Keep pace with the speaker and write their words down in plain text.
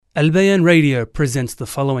Al-Bayan Radio presents the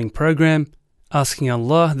following program, asking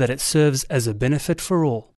Allah that it serves as a benefit for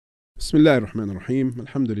all. بسم الله الرحمن الرحيم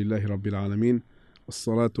الحمد لله رب العالمين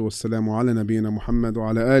والصلاة والسلام على نبينا محمد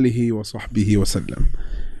وعلى آله وصحبه وسلم.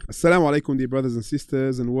 Assalamu alaikum, dear brothers and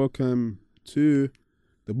sisters, and welcome to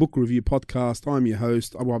the Book Review Podcast. I'm your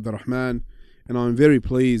host, Abu Abdurrahman, and I'm very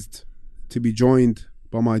pleased to be joined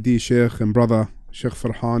by my dear Sheikh and brother, Sheikh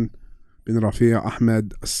Farhan bin Rafee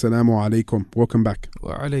Ahmed. Assalamu alaikum. Welcome back.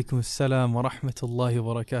 Wa alaikum assalam wa rahmatullahi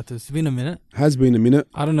wa barakatuh. It's been a minute. Has been a minute.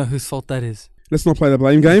 I don't know whose fault that is. Let's not play the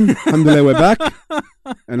blame game. Alhamdulillah, we're back.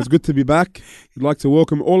 And it's good to be back. We'd like to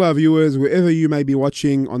welcome all our viewers, wherever you may be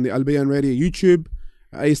watching, on the Al-Bayan Radio YouTube,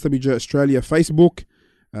 ASWJ Australia Facebook,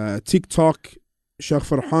 TikTok, Sheikh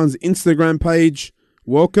Farhan's Instagram page.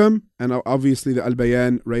 Welcome. And obviously the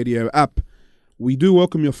Al-Bayan Radio app. We do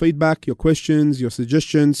welcome your feedback, your questions, your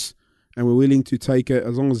suggestions, and we're willing to take it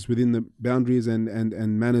as long as it's within the boundaries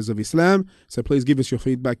and manners of Islam. So please give us your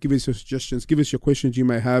feedback, give us your suggestions, give us your questions you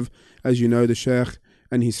may have. As you know, the Sheikh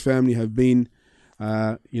and his family have been,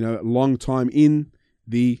 a long time in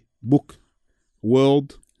the book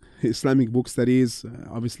world, Islamic books that is.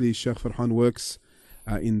 Obviously, Sheikh Farhan works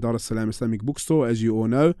in Dar es Salaam Islamic Bookstore, as you all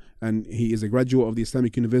know, and he is a graduate of the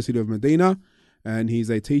Islamic University of Medina, and he's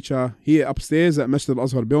a teacher here upstairs at Masjid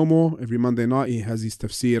Al-Azhar Belmore. Every Monday night he has his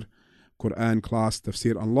tafsir Quran class,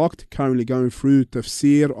 Tafsir Unlocked, currently going through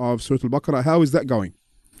Tafsir of Surah Al-Baqarah. How is that going?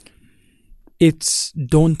 It's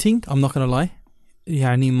daunting, I'm not going to lie.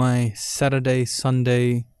 Yani my Saturday,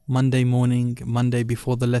 Sunday, Monday morning, Monday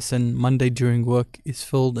before the lesson, Monday during work is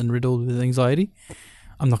filled and riddled with anxiety.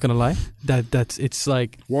 I'm not going to lie. It's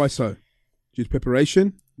like... Why so? Due to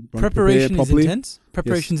preparation? Preparation is intense.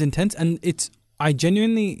 Preparation's intense, and I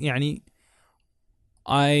genuinely,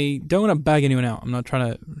 I don't want to bag anyone out. I'm not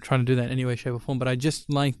trying to do that in any way, shape or form, but I just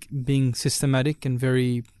like being systematic and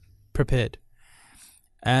very prepared.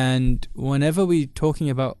 And whenever we're talking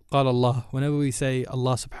about Qala Allah, whenever we say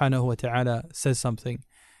Allah subhanahu wa ta'ala says something,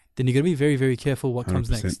 then you're going to be very, very careful what 100%. Comes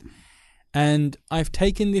next. And I've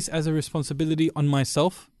taken this as a responsibility on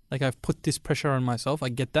myself. Like, I've put this pressure on myself. I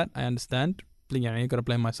get that. I understand. You've got to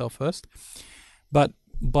blame myself first. But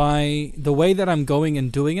by the way that I'm going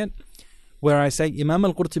and doing it, where I say Imam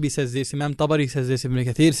al-Qurtubi says this, Imam Tabari says this, Ibn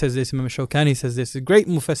Kathir says this, Imam Shawkani says this, great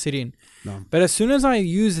mufassirin. No. But as soon as I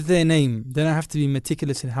use their name, then I have to be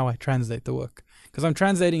meticulous in how I translate the work, because I'm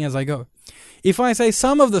translating as I go. If I say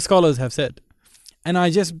some of the scholars have said, and I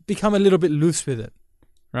just become a little bit loose with it,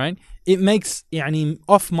 right? It makes,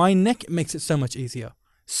 off my neck, it makes it so much easier.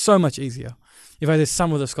 So much easier. If I say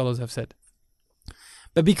some of the scholars have said.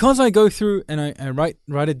 But because I go through and I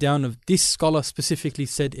write it down of this scholar specifically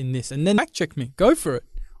said in this, and then fact check me, go for it.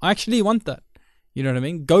 I actually want that. You know what I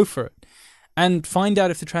mean? Go for it. And find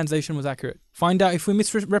out if the translation was accurate. Find out if we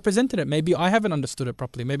misrepresented it. Maybe I haven't understood it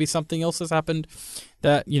properly. Maybe something else has happened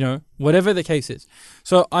that, whatever the case is.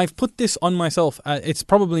 So I've put this on myself. It's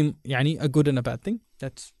probably a good and a bad thing.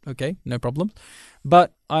 That's okay, no problem.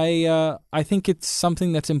 But I think it's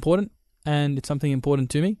something that's important, and it's something important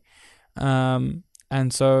to me.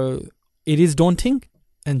 And so it is daunting,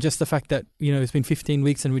 and just the fact that, it's been 15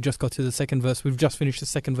 weeks and we just got to the second verse. We've just finished the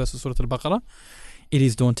second verse of Surah Al-Baqarah. It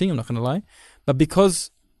is daunting, I'm not going to lie. But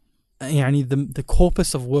because the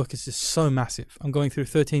corpus of work is just so massive. I'm going through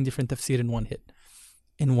 13 different tafsir in one hit,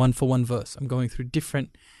 in one verse. I'm going through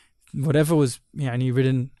different, whatever was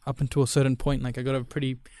written up until a certain point. Like, I got a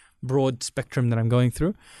pretty broad spectrum that I'm going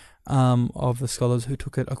through. Of the scholars who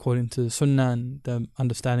took it according to Sunnah and the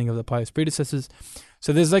understanding of the pious predecessors.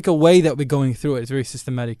 So there's like a way that we're going through it. It's very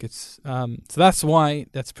systematic. It's so that's why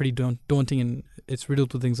that's pretty daunting, and it's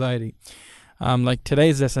riddled with anxiety. Like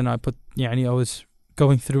today's lesson, I was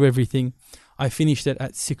going through everything. I finished it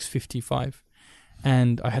at 6:55,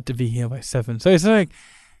 and I had to be here by 7. So it's like,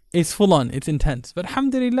 it's full on, it's intense. But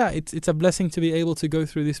alhamdulillah, it's a blessing to be able to go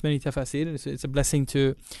through this many tafasir. It's a blessing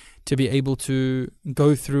to be able to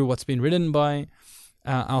go through what's been written by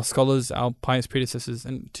our scholars, our pious predecessors,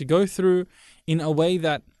 and to go through in a way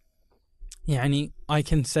that I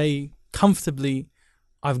can say comfortably,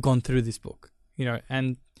 I've gone through this book,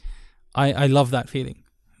 and I love that feeling.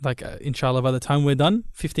 Like, inshallah, by the time we're done,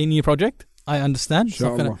 15-year project, I understand.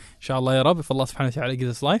 Inshallah ya Rab, if Allah subhanahu wa ta'ala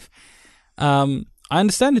gives us life. I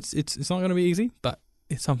understand it's not going to be easy, but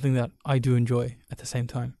it's something that I do enjoy at the same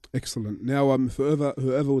time. Excellent. Now,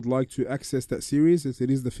 whoever would like to access that series, it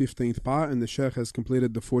is the 15th part, and the Sheikh has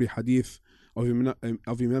completed the 40 hadith of Imam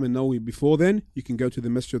al-Nawawi before then. You can go to the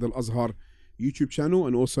Masjid Al-Azhar YouTube channel,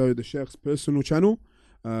 and also the Sheikh's personal channel,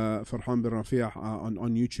 Farhan bin Rafee,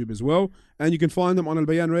 on YouTube as well. And you can find them on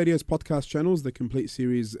Al-Bayan Radio's podcast channels, the complete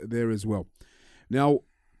series there as well. Now,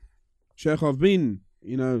 Sheikh, I've been,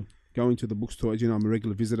 going to the bookstore. As you know, I'm a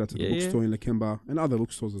regular visitor to the bookstore in Lakemba and other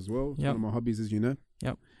bookstores as well. It's one of my hobbies, as you know.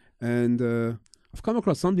 Yep. And I've come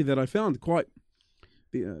across something that I found quite,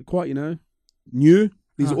 new.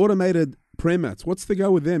 These automated prayer mats. What's the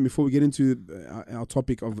go with them before we get into our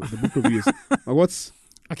topic of the book reviews?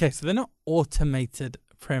 Okay, so they're not automated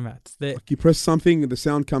prayer mats. Like you press something, the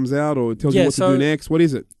sound comes out, or it tells you what to do next. What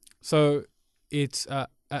is it? So it's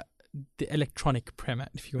the electronic prayer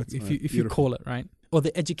mat, if you call it, right, or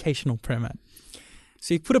the educational prayer mat.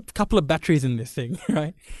 So you put a couple of batteries in this thing,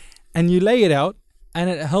 right, and you lay it out, and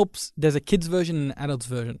it helps. There's a kids version and an adults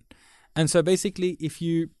version. And so basically, if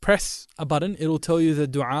you press a button, it'll tell you the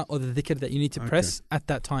dua or the dhikr that you need to press at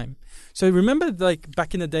that time. So remember, like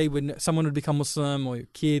back in the day when someone would become Muslim or your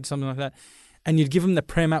kid, something like that, and you'd give them the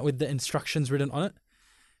prayer mat with the instructions written on it.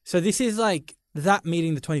 So this is like that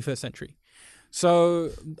meeting the 21st century.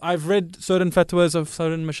 So I've read certain fatwas of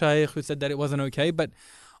certain mashayikh who said that it wasn't okay, but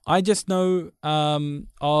I just know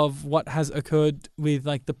of what has occurred with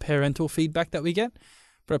like the parental feedback that we get.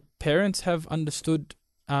 But parents have understood.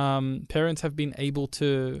 Parents have been able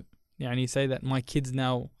to say that my kids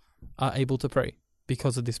now are able to pray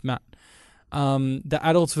because of this mat. The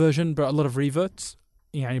adults version brought a lot of reverts,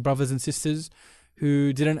 brothers and sisters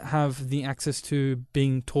who didn't have the access to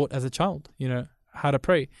being taught as a child, how to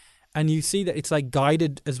pray. And you see that it's like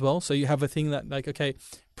guided as well. So you have a thing that like, okay,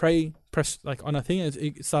 press like on a thing.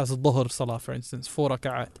 It starts Dhuhr Salah, for instance, 4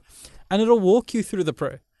 raka'at. And it'll walk you through the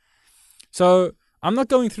prayer. So I'm not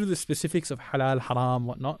going through the specifics of halal, haram,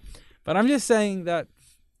 whatnot, but I'm just saying that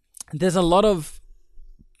there's a lot of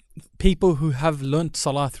people who have learnt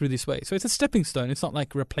salah through this way. So it's a stepping stone. It's not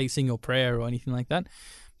like replacing your prayer or anything like that.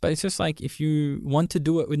 But it's just like if you want to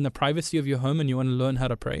do it in the privacy of your home and you want to learn how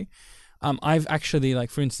to pray. I've actually,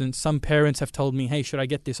 like, for instance, some parents have told me, hey, should I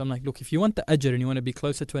get this? I'm like, look, if you want the ajr and you want to be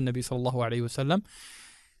closer to a Nabi sallallahu alayhi wasallam,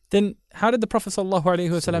 then how did the Prophet sallallahu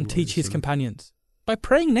alayhi wasallam teach his companions? By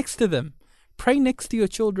praying next to them. Pray next to your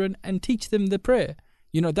children and teach them the prayer.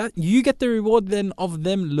 That you get the reward then of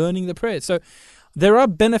them learning the prayer. So there are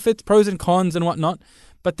benefits, pros and cons and whatnot,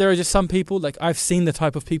 but there are just some people, like I've seen the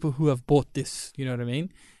type of people who have bought this, you know what I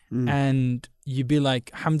mean? And you'd be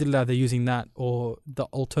like, alhamdulillah, they're using that, or the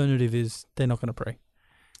alternative is they're not going to pray.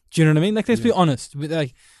 Do you know what I mean? Like, let's be honest.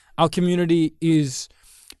 Like, our community is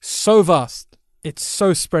so vast. It's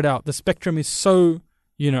so spread out. The spectrum is so,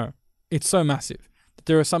 it's so massive.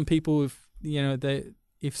 There are some people,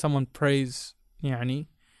 if someone prays,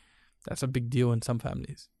 that's a big deal in some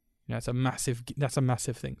families. That's a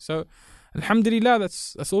massive thing. So, alhamdulillah,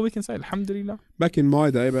 that's all we can say. Alhamdulillah. Back in my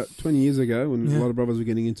day, about 20 years ago, when a lot of brothers were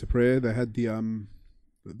getting into prayer, they had the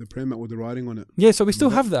prayer mat with the writing on it. Yeah, so we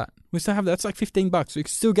still have that. It's like $15. So you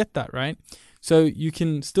can still get that, right? So you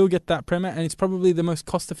can still get that prayer mat, and it's probably the most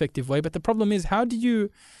cost-effective way. But the problem is, how do you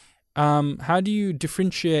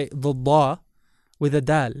differentiate the da with a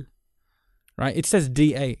dal? Right? It says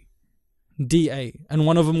DA, and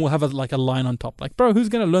one of them will have a line on top. Like, bro, who's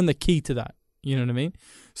going to learn the key to that? You know what I mean?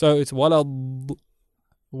 So it's what am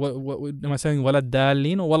I saying? Wala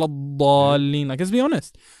dalin or wala dalin? Like, let's be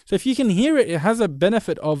honest. So if you can hear it, it has a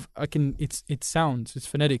benefit of it sounds, it's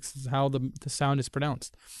phonetics, it's how the sound is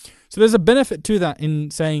pronounced. So there's a benefit to that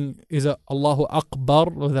in saying, is it Allahu Akbar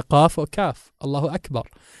with a qaf or kaf? Allahu Akbar.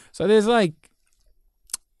 So there's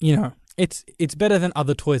it's better than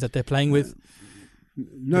other toys that they're playing with.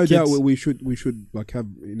 No doubt we should like have,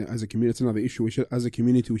 as a community, it's another issue. As a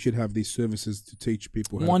community, we should have these services to teach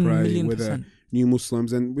people how to pray, whether new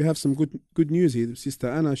Muslims. And we have some good news here. Sister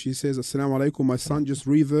Anna, she says, Assalamu alaikum, my son just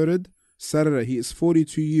reverted Saturday. He is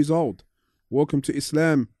 42 years old. Welcome to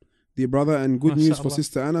Islam, dear brother, and good news for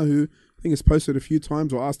Sister Anna, who I think has posted a few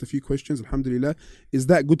times or asked a few questions. Alhamdulillah. Is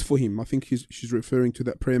that good for him? I think she's referring to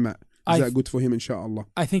that prayer mat. Is that good for him, inshallah?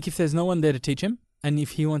 I think if there's no one there to teach him, and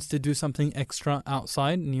if he wants to do something extra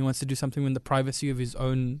outside, and he wants to do something in the privacy of his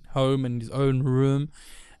own home and his own room,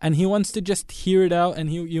 and he wants to just hear it out,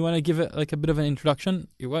 and you want to give it like a bit of an introduction,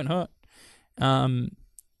 it won't hurt.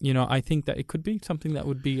 I think that it could be something that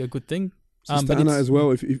would be a good thing. Sister Anna, as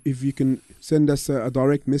well, if you can send us a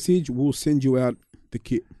direct message, we'll send you out the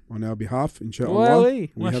kit on our behalf, inshallah.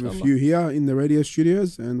 We have a few here in the radio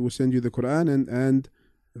studios, and we'll send you the Quran and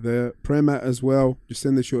the prayer mat as well. Just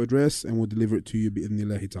send us your address and we'll deliver it to you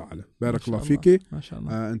bi'idhnillahi ta'ala. Barakallah fiki.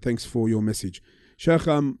 And thanks for your message. Sheikh,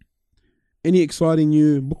 any exciting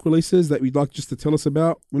new book releases that you'd like just to tell us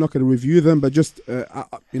about? We're not going to review them, but just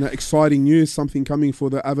exciting news, something coming for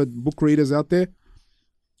the avid book readers out there.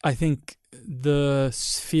 I think the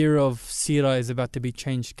sphere of seerah is about to be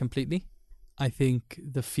changed completely. I think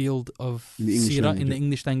the field of In the English seerah language, in the yeah.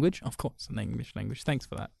 English language, of course, in the English language. Thanks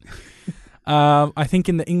for that. I think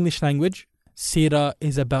in the English language, seerah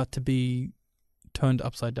is about to be turned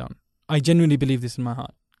upside down. I genuinely believe this in my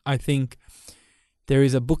heart. I think there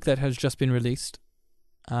is a book that has just been released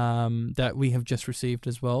that we have just received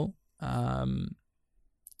as well.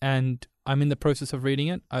 And I'm in the process of reading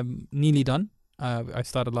it. I'm nearly done. I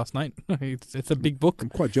started last night. It's a big book. I'm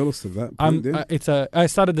quite jealous of that. I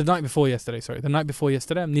started the night before yesterday. Sorry, the night before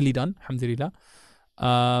yesterday. I'm nearly done. Alhamdulillah.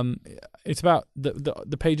 It's about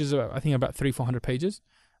the pages are I think about 300-400 pages.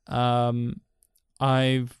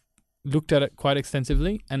 I've looked at it quite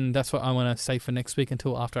extensively, and that's what I want to say for next week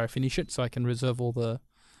until after I finish it, so I can reserve all the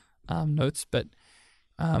notes. But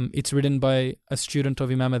it's written by a student of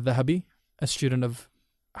Imam al-Dhahabi, a student of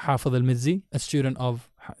Hafiz al-Mizzi, a student of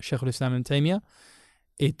Shaykh al-Islam ibn Taymiyyah.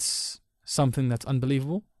 It's something that's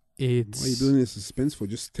unbelievable. Why are you doing this suspense for?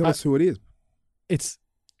 Just tell us who it is. It's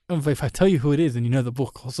if I tell you who it is and you know the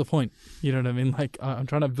book, what's the point? You know what I mean? Like I'm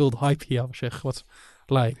trying to build hype here, Sheikh. What's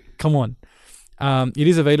like? Come on. It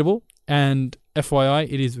is available, and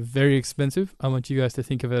FYI, it is very expensive. I want you guys to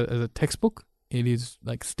think of it as a textbook. It is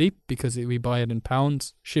like steep because we buy it in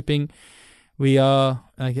pounds, shipping.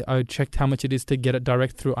 I checked how much it is to get it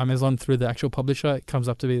direct through Amazon through the actual publisher. It comes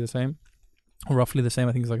up to be the same, or roughly the same.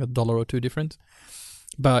 I think it's like $1 or $2 difference.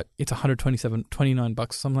 But it's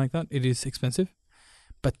 $29, something like that. It is expensive,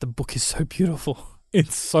 but the book is so beautiful.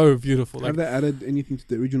 It's so beautiful. Have they added anything to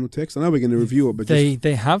the original text? I know we're going to review it, but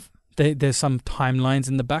they have. There's some timelines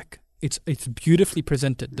in the back. It's beautifully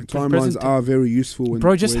presented. The timelines are very useful.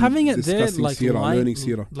 Bro, just having it there, like learning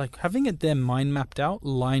seerah. Like having it there, mind mapped out,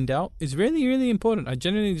 lined out, is really, really important. I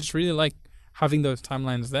genuinely just really like having those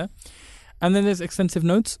timelines there. And then there's extensive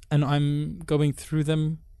notes, and I'm going through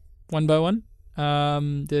them one by one.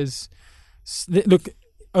 Look,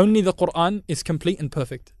 only the Quran is complete and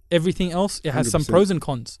perfect. Everything else, it has 100%. Some pros and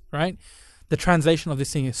cons, right? The translation of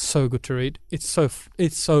this thing is so good to read. It's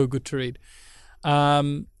so good to read.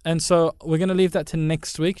 And so we're going to leave that to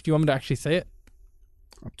next week. Do you want me to actually say it?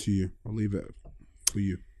 Up to you. I'll leave it for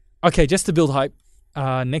you. Okay, just to build hype.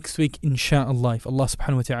 Next week, inshallah, if Allah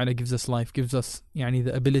subhanahu wa ta'ala gives us life, gives us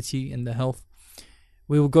the ability and the health,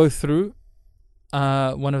 we will go through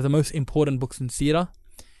one of the most important books in seerah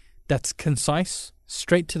that's concise,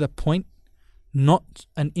 straight to the point, not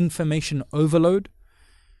an information overload,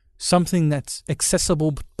 something that's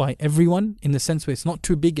accessible by everyone in the sense where it's not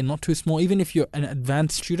too big and not too small. Even if you're an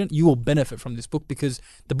advanced student, you will benefit from this book because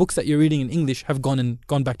the books that you're reading in English have gone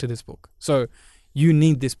back to this book. So you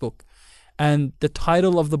need this book. And the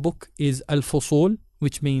title of the book is Al-Fusul,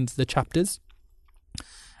 which means the chapters.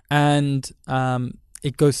 And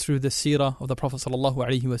it goes through the seerah of the Prophet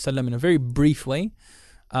ﷺ in a very brief way.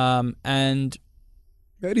 And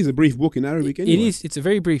it is a brief book in Arabic anyway. It's a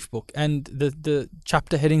very brief book. And the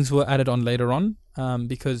chapter headings were added on later on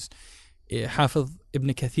because Hafiz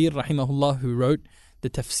Ibn Kathir, rahimahullah, who wrote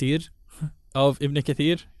the tafsir of Ibn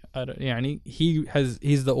Kathir,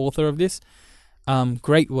 he's the author of this.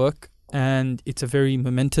 Great work. And it's a very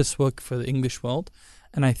momentous work for the English world.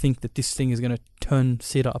 And I think that this thing is going to turn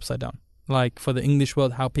seerah upside down. Like for the English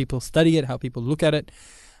world, how people study it, how people look at it.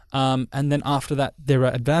 And then after that, there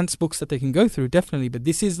are advanced books that they can go through, definitely. But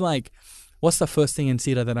this is like, what's the first thing in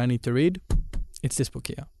seerah that I need to read? It's this book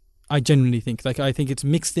here. I genuinely think. I think it's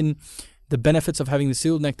mixed in the benefits of having the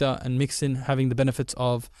sealed nectar and mixed in having the benefits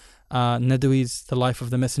of Nadawi's The Life of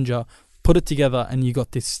the Messenger. Put it together and you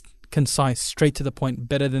got this concise, straight to the point,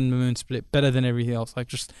 better than the moon split, better than everything else. Like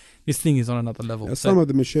just, this thing is on another level. Some of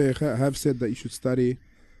the Mashaykh have said that you should study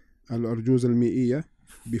Al-Urjuz al-Mi'iyya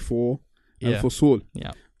before Al-Fusul.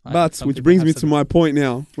 Yeah. But, which brings me to my point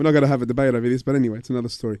now. We're not going to have a debate over this, but anyway, it's another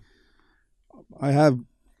story. I have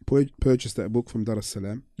purchased that book from Dar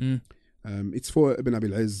es-Salaam. It's for Ibn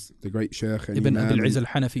Abil Izz, the great Shaykh. Ibn Abil Izz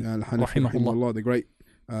al-Hanafi, rahimahullah, the great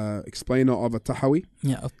explainer of At-Tahawi.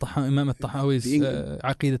 Yeah, Imam At-Tahawi's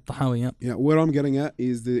Aqeed At-Tahawi, yeah. Where I'm getting at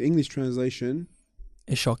is the English translation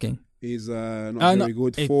is shocking. Is not very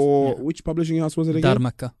good for... Which publishing house was it again?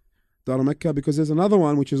 Dar Mecca, because there's another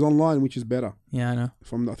one which is online which is better. Yeah, I know.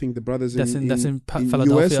 From I think the brothers that's in US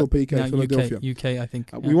or PK, Philadelphia. UK, I think.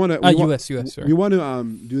 We want to US. Sorry. We want to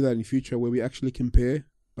do that in future where we actually compare.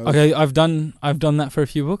 Okay, I've done that for a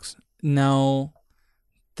few books. Now,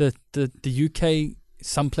 the UK,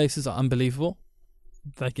 some places are unbelievable,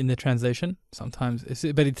 like in the translation. Sometimes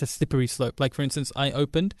but it's a slippery slope. Like for instance, I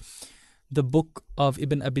opened the book of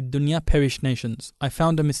Ibn Abi Dunya, Perished Nations. I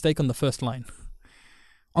found a mistake on the first line.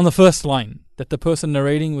 On the first line, that the person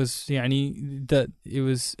narrating was, that it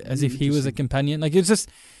was as if he was a companion. Like it's just,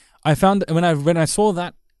 I found when I saw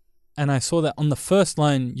that, and I saw that on the first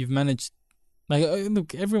line you've managed. Like,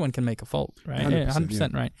 look, everyone can make a fault, right?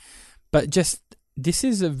 100%, right? But just this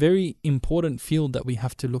is a very important field that we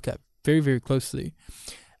have to look at very, very closely.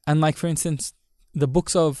 And like, for instance, the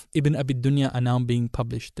books of Ibn Abi Dunya are now being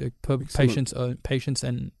published. The Patience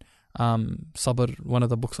and Sabr, one of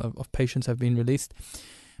the books of Patience, have been released.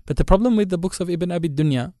 But the problem with the books of Ibn Abi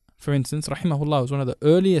Dunya, for instance, rahimahullah, was one of the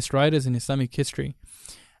earliest writers in Islamic history.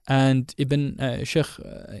 And Sheikh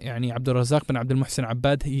Abdul Razak bin Abdul Muhsin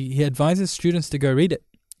Abbad, he advises students to go read it.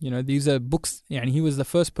 These are books, he was the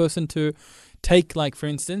first person to take, like for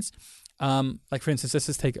instance, let's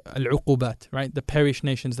just take al-uqubat, right? The perished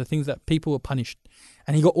nations, the things that people were punished.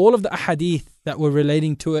 And he got all of the ahadith that were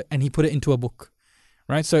relating to it and he put it into a book,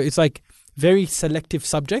 right? So it's like very selective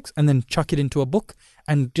subjects and then chuck it into a book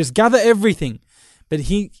and just gather everything. But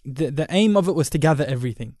the aim of it was to gather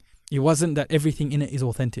everything. It wasn't that everything in it is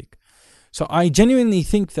authentic. So I genuinely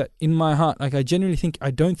think that in my heart, I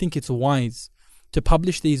don't think it's wise to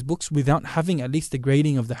publish these books without having at least the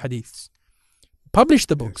grading of the hadiths. Publish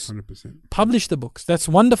the books. Yes, 100%. Publish the books. That's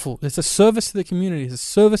wonderful. It's a service to the community. It's a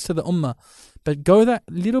service to the ummah. But go that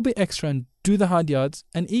little bit extra and do the hard yards.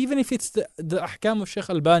 And even if it's the ahkam of Sheikh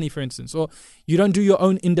Albani, for instance, or you don't do your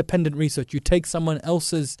own independent research, you take someone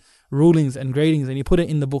else's rulings and gradings and you put it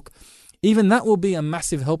in the book, even that will be a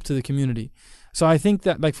massive help to the community. So I think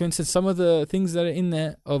that, like for instance, some of the things that are in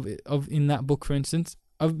there in that book, for instance,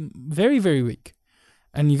 are very, very weak.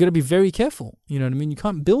 And you got to be very careful. You know what I mean? You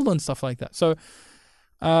can't build on stuff like that. So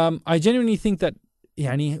I genuinely think that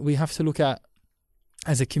we have to look at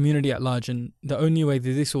as a community at large, and the only way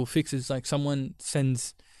that this will fix is like someone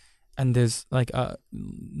sends and there's like an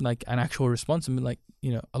actual response, and like,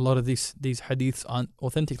 a lot of these hadiths aren't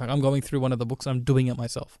authentic. Like, I'm going through one of the books, I'm doing it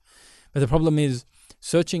myself. But the problem is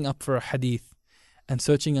searching up for a hadith and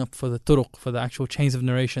searching up for the turuq, for the actual chains of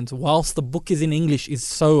narrations, whilst the book is in English, is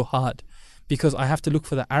so hard. Because I have to look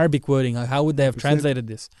for the Arabic wording. How would they have translated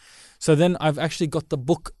this? So then I've actually got the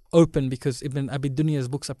book open, because Ibn Abi Dunya's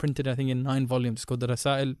books are printed, I think, in 9 volumes. It's called the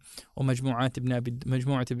Rasail or Majmu'at Ibn Abi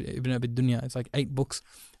Dunya. It's like 8 books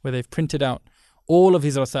where they've printed out all of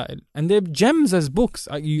his Rasail. And they're gems as books.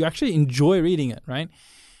 You actually enjoy reading it, right?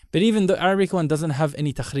 But even the Arabic one doesn't have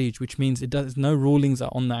any takhrij, which means no rulings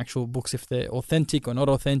are on the actual books if they're authentic or not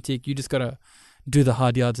authentic. You just got to do the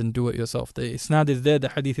hard yards and do it yourself. The isnad is there, the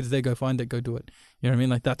hadith is there, go find it, go do it. You know what I mean?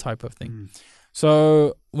 Like that type of thing.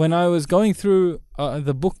 So when I was going through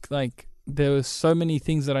the book, like, there was so many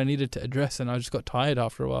things that I needed to address, and I just got tired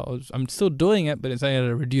after a while. I'm still doing it, but it's at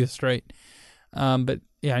a reduced rate. But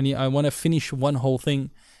I want to finish one whole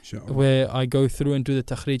thing where I go through and do the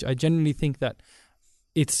takhrij. I generally think that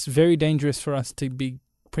it's very dangerous for us to be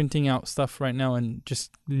printing out stuff right now and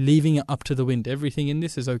just leaving it up to the wind. Everything in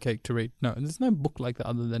this is okay to read. No, there's no book like that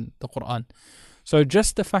other than the Quran. So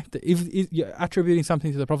just the fact that if you're attributing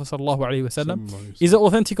something to the Prophet ﷺ, is it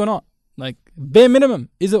authentic or not? Like, bare minimum,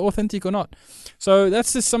 is it authentic or not? So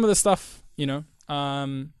that's just some of the stuff,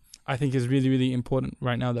 I think is really, really important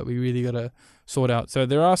right now that we really got to sort out. So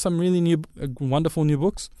there are some really wonderful new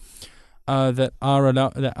books that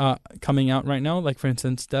are coming out right now. Like, for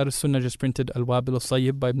instance, Dar al-Sunnah just printed Al-Wabil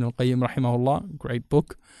al-Sayyib by Ibn al-Qayyim rahimahullah. Great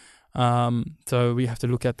book. So we have to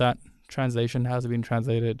look at that. Translation, has it been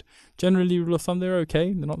translated? Generally, rule of thumb, they're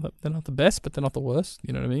okay. They're not the best, but they're not the worst.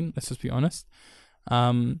 You know what I mean? Let's just be honest.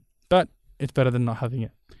 But it's better than not having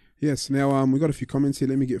it. Yes. Now we got a few comments here.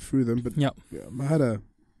 Let me get through them. But I had a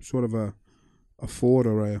sort of a thought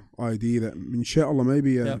or a idea that, inshallah,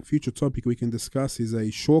 maybe a future topic we can discuss is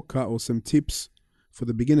a shortcut or some tips for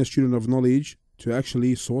the beginner student of knowledge to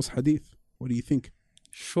actually source hadith. What do you think?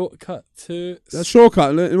 Shortcut to... That's shortcut.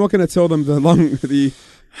 I'm not going to tell them the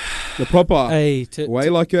proper way.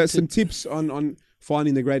 Like some tips on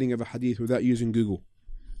finding the grading of a hadith without using Google.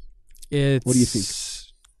 What do you think?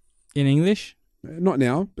 In English? Not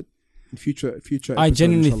now, but in future. I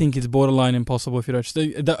genuinely think it's borderline impossible if you don't.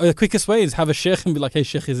 The quickest way is have a sheikh and be like, "Hey,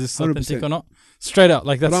 sheikh, is this authentic or not?" Straight out,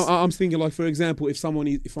 like that. I'm thinking, like, for example, if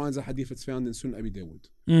someone finds a hadith that's found in Sunan Abi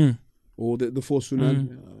Dawud, or the 4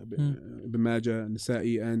 Sunan, Ibn Majah,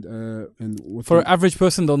 Nasa'i, and for an average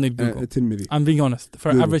person, they'll need Google. I'm being honest.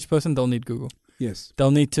 For an average person, they'll need Google. Yes,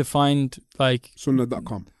 they'll need to find like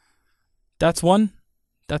Sunnah.com. That's one.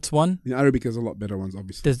 In Arabic, there's a lot better ones,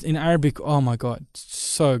 obviously. In Arabic, oh my God,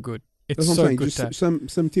 so good. It's that's so what I'm good. Just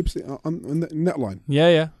some tips on that line.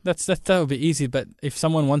 Yeah. That would be easy. But if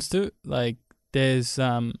someone wants to, like, there's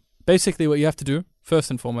basically what you have to do first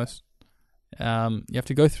and foremost. You have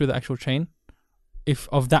to go through the actual chain,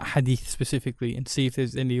 of that hadith specifically, and see if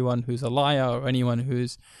there's anyone who's a liar or anyone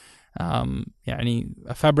who's,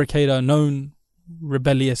 a fabricator known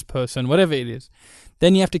rebellious person, whatever it is.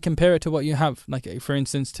 Then you have to compare it to what you have. Like, for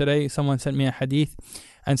instance, today someone sent me a hadith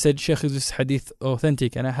and said, Sheikh, is this hadith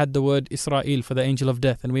authentic? And I had the word Israel for the angel of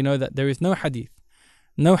death. And we know that there is no hadith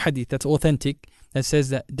that's authentic that says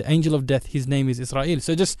that the angel of death, his name is Israel.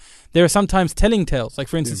 So just, there are sometimes telling tales. Like,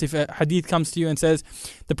 for instance, if a hadith comes to you and says,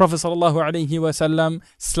 the Prophet ﷺ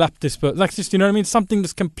slapped this person. Like, just, you know what I mean? Something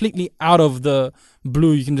that's completely out of the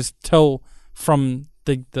blue. You can just tell from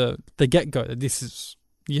the get-go that this is,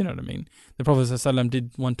 you know what I mean? The Prophet ﷺ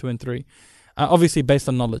did 1, 2, and 3. Obviously based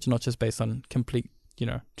on knowledge, not just based on complete,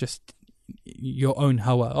 just your own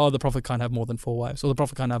hawa. Oh, the Prophet can't have more than 4 wives, or the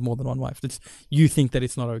Prophet can't have more than 1 wife. You think that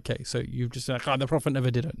it's not okay, so you just like, the Prophet never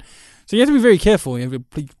did it. So you have to be very careful. You have to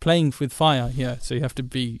be playing with fire here. So you have to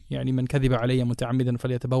be, من كذب علي متعمدا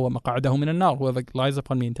فليتبوأ مقعده من النار. Whoever lies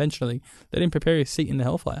upon me intentionally, let him prepare his seat in the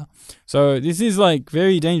hellfire. So this is like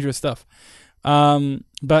very dangerous stuff.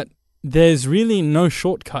 But there's really no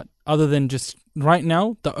shortcut other than just right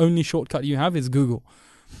now. The only shortcut you have is Google.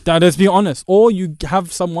 Let's be honest. Or you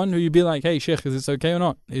have someone who you be like, hey, Sheikh, is this okay or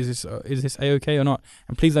not? Is this A-okay or not?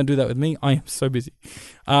 And please don't do that with me. I am so busy.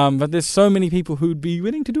 But there's so many people who'd be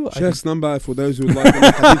willing to do it. Sheikh's number, for those who would like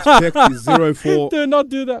to check, is 04. Do not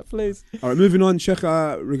do that, please. All right, moving on, Sheikh,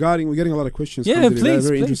 we're getting a lot of questions. Yeah, please.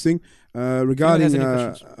 Very interesting. Regarding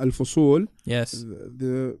Al-Fusul. Yes.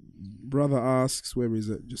 The brother asks, where is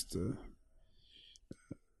it? Just...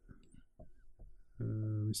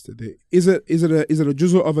 Is it a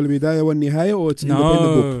juz'u of al-bidayah wa nihaya, or it's independent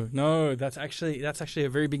book? No, that's actually a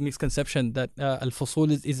very big misconception that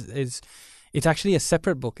al-fusul is it's actually a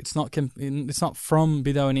separate book. It's not from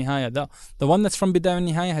Bidayah wa Nihaya. The one that's from Bidayah wa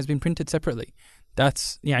Nihaya has been printed separately.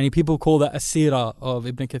 That's people call that a sirah of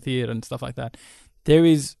Ibn Kathir and stuff like that. There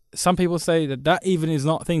is some people say that even is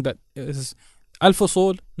not a thing, but it is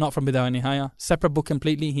Al-Fusul, not from Bidayah wa Nihaya, separate book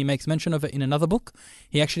completely. He makes mention of it in another book.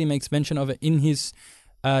 He actually makes mention of it in his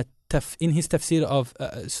tafsir of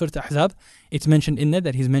Surah Ahzab. It's mentioned in there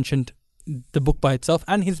that he's mentioned the book by itself,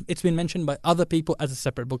 and it's been mentioned by other people as a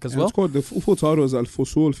separate book as well. It's called the full title is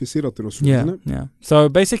Al-Fusul fi Sirat Rasul, isn't it? Yeah. So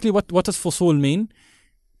basically, what does Fusul mean?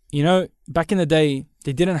 Back in the day,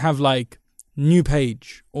 they didn't have like new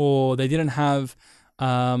page, or they didn't have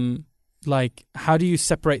like, how do you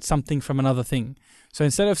separate something from another thing? So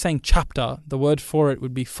instead of saying chapter, the word for it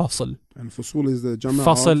would be fasl. And fusul is the jama'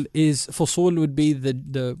 fusul would be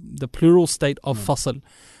the plural state of fasl.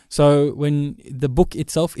 So when the book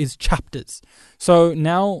itself is chapters. So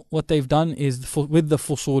now what they've done is with the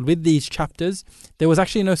fusul, with these chapters, there was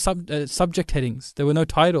actually no subject headings. There were no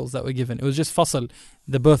titles that were given. It was just fasl.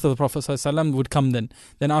 The birth of the Prophet ﷺ would come then.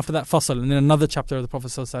 Then after that fasl, and then another chapter of the Prophet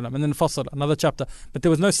ﷺ, and then fasl, another chapter. But there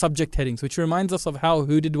was no subject headings, which reminds us of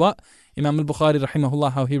who did what? Imam al-Bukhari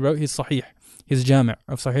rahimahullah, how he wrote his Sahih, his Jami'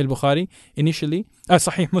 of Sahih al-Bukhari. Initially,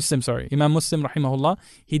 Sahih Muslim, Imam Muslim rahimahullah,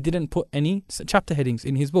 he didn't put any chapter headings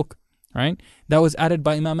in his book, right? That was added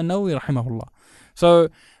by Imam al-Nawawi rahimahullah. So,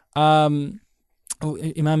 Imam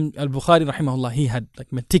al-Bukhari rahimahullah, he had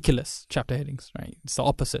like meticulous chapter headings, right? It's the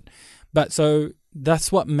opposite. But so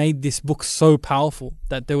that's what made this book so powerful,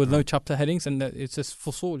 that there were no chapter headings and that it's just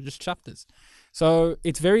fusul, just chapters. So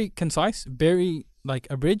it's very concise, very like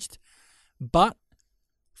abridged, but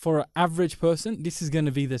for an average person, this is going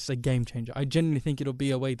to be a game changer. I genuinely think it'll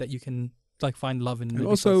be a way that you can like find love in. And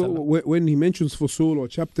also, when he mentions fusul or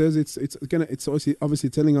chapters, it's obviously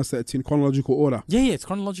telling us that it's in chronological order. Yeah, it's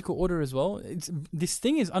chronological order as well. This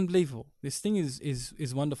thing is unbelievable. This thing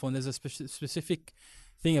is wonderful, and there's a specific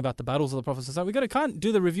thing about the battles of the Prophet. So can't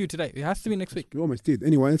do the review today. It has to be next week. We almost did.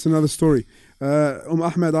 Anyway, it's another story.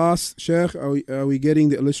 Ahmed asks, Sheikh, are we getting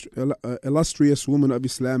the illustrious woman of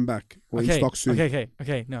Islam back? Or in stock soon?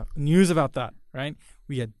 Okay. No, news about that, right?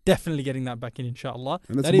 We are definitely getting that back in, inshallah.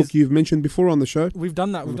 And that's a book you've mentioned before on the show. We've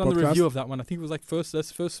done that. We've done the review of that one. I think it was like that's the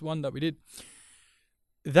first one that we did.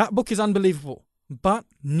 That book is unbelievable. But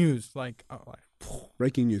news,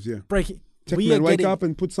 breaking news, yeah. Wake up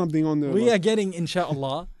and put something on there. We are getting,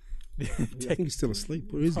 inshallah. I think he's still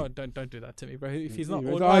asleep. Where is he? Oh, don't do that to me, bro. If he's not, the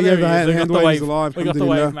hand wave. We got the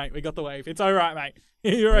wave, mate. We got the wave. It's all right, mate.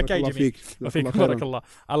 You're okay, Jimmy. Barakallah.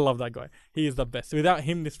 I love that guy. He is the best. Without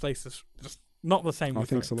him, this place is just not the same.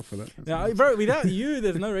 Thanks a lot for that. Yeah, bro. Without you,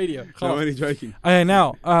 there's no radio. No, I'm only joking. Okay,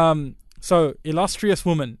 now, so illustrious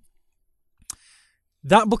woman.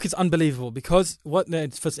 That book is unbelievable because for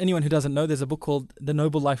anyone who doesn't know, there's a book called The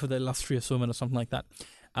Noble Life of the Illustrious Woman or something like that.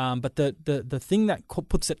 But the thing that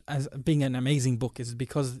puts it as being an amazing book is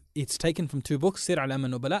because it's taken from two books, Sir A'lam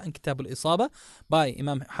al-Nubala and Kitab al-Isaba by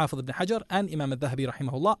Imam Hafiz ibn Hajar and Imam al-Dhahabi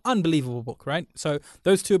rahimahullah. Unbelievable book, right? So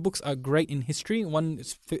those two books are great in history. One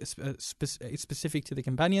is specific to the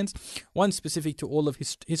companions, one specific to all of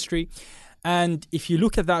history. And if you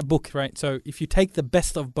look at that book, right, so if you take the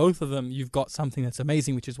best of both of them, you've got something that's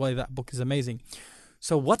amazing, which is why that book is amazing.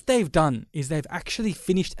 So what they've done is they've actually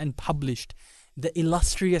finished and published the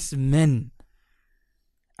illustrious men.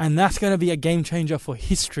 And that's going to be a game changer for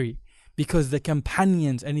history, because the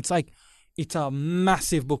companions, and it's a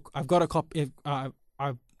massive book. I've got a copy. Do I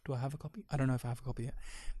have a copy? I don't know if I have a copy yet.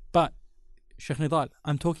 But Sheikh Nidal,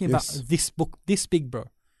 I'm talking about this book, this big, bro.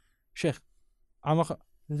 Sheikh, I'm not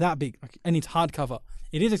that big, and it's hardcover.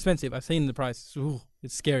 It is expensive. I've seen the price. Ooh,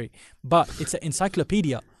 it's scary. But it's an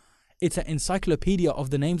encyclopedia. It's an encyclopedia of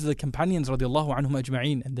the names of the companions radiallahu anhum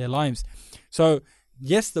ajma'een and their lives. So,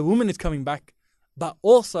 yes, the woman is coming back, but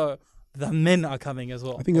also the men are coming as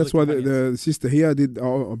well. I think that's why the sister here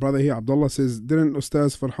our brother here, Abdullah, says, didn't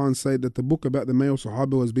Ustaz Farhan say that the book about the male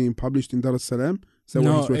Sahaba was being published in Dar es Salaam? Is that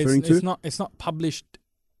what he's referring to? It's not published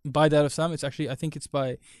by Dar es Salaam. It's actually, I think it's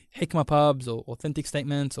by Hikmah Pubs or Authentic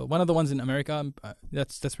Statements or one of the ones in America.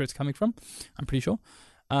 That's where it's coming from, I'm pretty sure.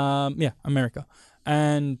 America.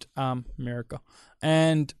 And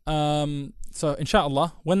so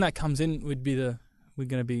inshallah, when that comes in, we're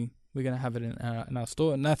gonna have it in our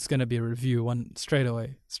store, and that's gonna be a review one straight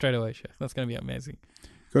away, Sheikh. That's gonna be amazing.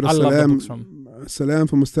 Got a salam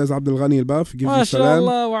from Ustaz Abdul Ghani Al-Baf. Gives you salam.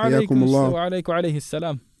 Wa alaykum alayhi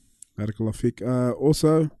salam. Barakallah fiqh.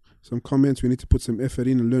 Also, some comments. We need to put some effort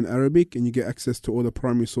in and learn Arabic, and you get access to all the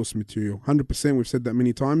primary source material. 100%. We've said that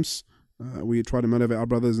many times. We try to motivate our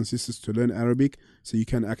brothers and sisters to learn Arabic so you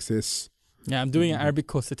can access. Yeah, I'm doing an Arabic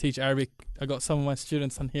course to teach Arabic. I got some of my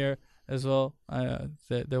students on here as well.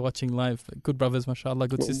 They're watching live. Good brothers, mashallah,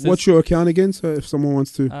 good sisters. What's your account again? So if someone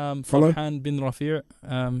wants to follow. Farhan bin Rafee.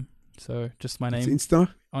 So just my name. It's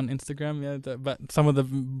Insta? On Instagram, yeah. But some of the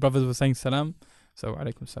brothers were saying salam. So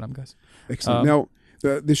alaikum salam, guys. Excellent. Now,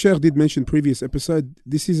 the Sheikh did mention previous episode.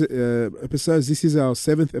 This is our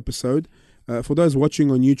 7th episode. For those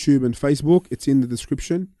watching on YouTube and Facebook, it's in the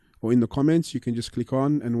description or in the comments. You can just click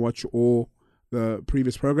on and watch all the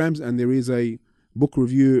previous programs. And there is a book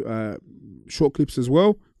review short clips as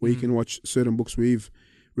well, where you can watch certain books we've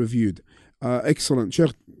reviewed. Excellent.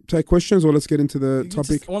 Sheikh, take questions or let's get into the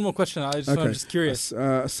topic. One more question. I'm just curious.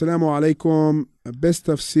 Assalamu alaikum. Best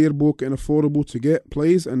tafsir book and affordable to get,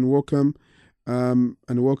 please. And welcome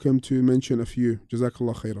to mention a few.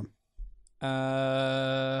 Jazakallah khairan.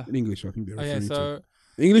 In English, I think they're referring to.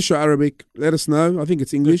 English or Arabic? Let us know. I think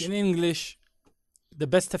it's English. In English, the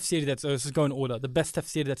best tafsir let's go in order. The best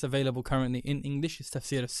tafsir that's available currently in English is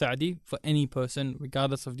Tafsir al-Sa'di for any person,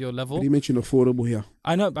 regardless of your level. But you mentioned affordable here.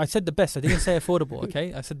 I know, I said the best. I didn't say affordable,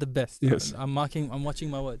 okay? I said the best. Yes. I'm watching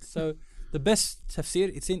my words. So the best tafsir,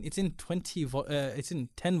 it's in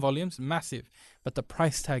 10 volumes, massive. But the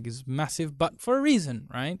price tag is massive, but for a reason,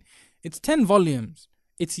 right? It's 10 volumes.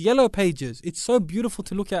 It's yellow pages. It's so beautiful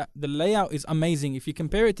to look at. The layout is amazing. If you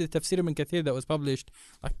compare it to the Tafsir ibn Kathir that was published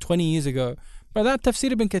like 20 years ago, but that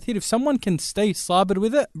Tafsir ibn Kathir, if someone can stay sabr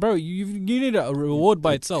with it, bro, you need a reward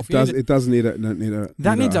by itself. It does need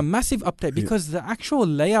a massive update, because the actual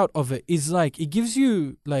layout of it is like, it gives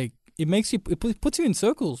you like, it puts you in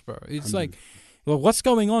circles, bro. It's like, well, what's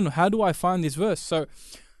going on? How do I find this verse? So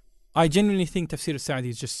I genuinely think Tafsir al-Sa'di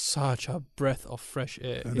is just such a breath of fresh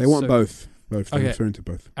air. They want both. I'm referring to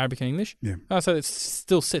both. Arabic and English? Yeah. So it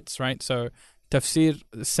still sits, right? So Tafsir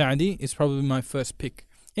Sa'di is probably my first pick.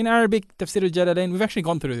 In Arabic, Tafsir al-Jalalain, we've actually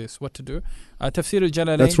gone through this, what to do. Tafsir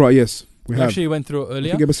al-Jalalain. That's right, yes. We actually went through it earlier.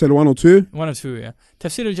 I think episode 1 or 2. 1 or 2, yeah.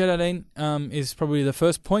 Tafsir al-Jalalain is probably the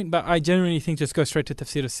first point, but I genuinely think just go straight to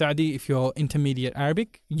Tafsir al-Sa'di. If you're intermediate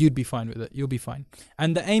Arabic, you'd be fine with it. You'll be fine.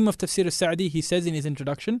 And the aim of Tafsir al-Sa'di, he says in his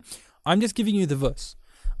introduction, I'm just giving you the verse.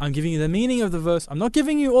 I'm giving you the meaning of the verse. I'm not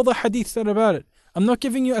giving you all the hadiths that are about it. I'm not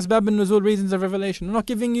giving you asbab al-nuzul, reasons of revelation. I'm not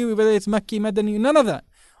giving you whether it's Makki, Madani, none of that.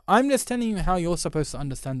 I'm just telling you how you're supposed to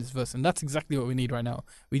understand this verse. And that's exactly what we need right now.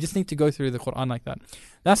 We just need to go through the Quran like that.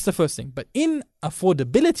 That's the first thing. But in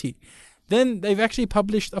affordability, then they've actually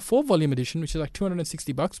published a 4-volume edition, which is like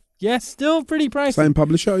 $260. Yes, still pretty pricey. Same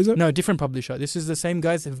publisher, is it? No, different publisher. This is the same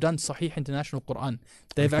guys who've done Sahih International Quran.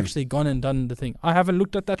 They've actually gone and done the thing. I haven't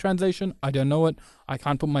looked at that translation. I don't know it. I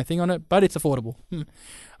can't put my thing on it, but it's affordable.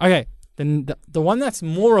 Okay. Then the one that's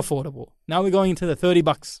more affordable. Now we're going into the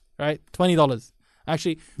 $30, right? $20.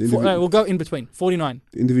 Actually, we'll go in between. 49.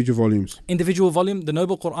 Individual volumes. Individual volume. The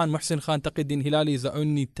Noble Quran, Muhsin Khan Taqiyuddin Hilali is the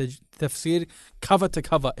only tafsir cover to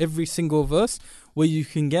cover, every single verse, where you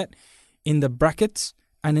can get in the brackets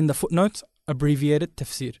and in the footnotes abbreviated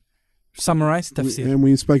tafsir, summarized tafsir. And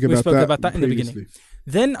we spoke about that in the beginning.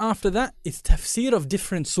 Then after that, it's tafsir of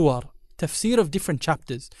different surah, tafsir of different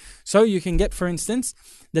chapters. So you can get, for instance,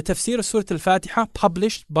 the tafsir of Surah Al-Fatiha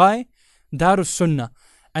published by Darus Sunnah,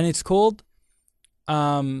 and it's called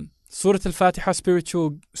Surah Al-Fatiha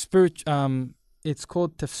it's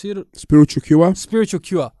called Tafsir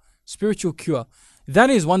Spiritual Cure. That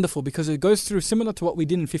is wonderful because it goes through similar to what we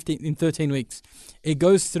did in 13 weeks. It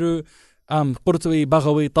goes through Qurtubi,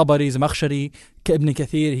 Baghawi, Tabari, Zamakhshari, Ibn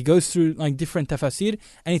Kathir. He goes through like different tafsir,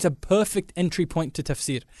 and it's a perfect entry point to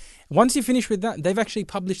tafsir. Once you finish with that, they've actually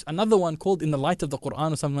published another one called In the Light of the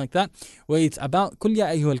Quran or something like that, where it's about Qul Ya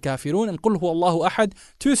Ayyuhal Kafirun and Qul Huwa Allahu Ahad,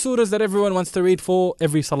 2 surahs that everyone wants to read for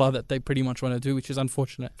every salah that they pretty much want to do, which is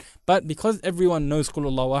unfortunate. But because everyone knows Qul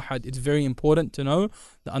Allahu Ahad, it's very important to know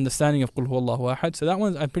the understanding of Qul Huwa Allahu Ahad. So that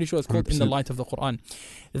one, I'm pretty sure it's called 100%. In the Light of the Quran.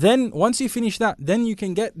 Then once you finish that, then you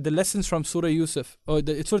can get the lessons from Surah Yusuf, or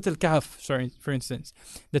the Surah Al-Kahf, sorry, for instance.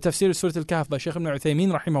 The Tafsir of Surah Al-Kahf by Shaykh ibn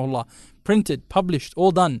Uthaymeen rahimahullah, printed, published,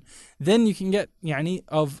 all done. Then you can get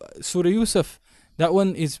of Surah Yusuf. That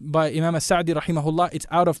one is by Imam As-Sa'di rahimahullah. It's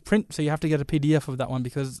out of print, so you have to get a PDF of that one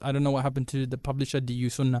because I don't know what happened to the publisher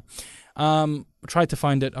DU Sunnah. Tried to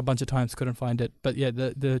find it a bunch of times, couldn't find it. But yeah,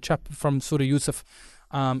 the chapter from Surah Yusuf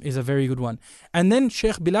is a very good one. And then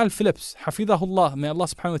Sheikh Bilal Phillips, Hafidahullah, may Allah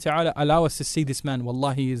subhanahu wa ta'ala allow us to see this man.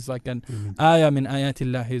 Wallahi, he is like an ayah min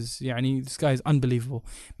ayatillah. This guy is unbelievable.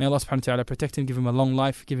 May Allah subhanahu wa ta'ala protect him, give him a long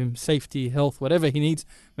life, give him safety, health, whatever he needs.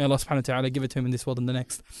 May Allah subhanahu wa ta'ala give it to him in this world and the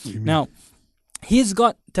next. Now, he's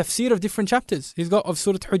got tafsir of different chapters. He's got of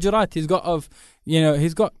Surah Hujurat. He's got of,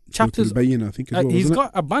 he's got chapters. Al-Bayyinah, I think as well, he's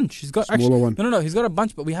got a bunch. He's got one. No, he's got a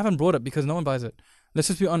bunch, but we haven't brought it because no one buys it. Let's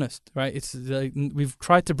just be honest, right? It's we've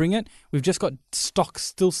tried to bring it. We've just got stock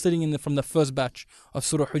still sitting from the first batch of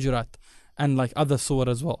Surah Hujurat and like other surah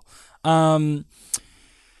as well.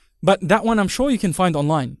 But that one I'm sure you can find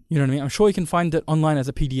online. You know what I mean? I'm sure you can find it online as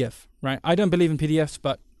a PDF, right? I don't believe in PDFs,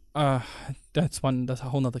 but that's a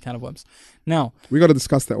whole nother can of worms. Now we got to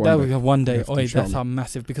discuss that one. We have one day. That's how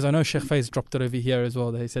massive, because I know Sheikh Faiz dropped it over here as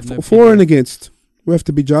well. They said no. For and against, we have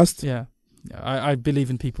to be just. Yeah. I believe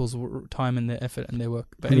in people's time and their effort and their work.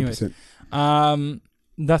 But 100%. anyways,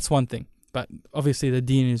 that's one thing. But obviously the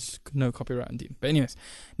deen is no copyright on deen. But anyways,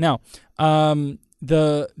 now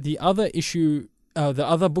the other issue, the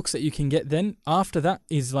other books that you can get then after that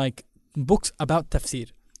is like books about tafsir.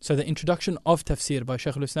 So the introduction of tafsir by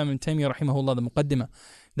Shaykh al-Islam ibn Taymiyyah rahimahullah, the Muqaddimah,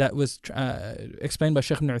 that was explained by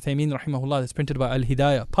Shaykh ibn Uthaymeen rahimahullah, that's printed by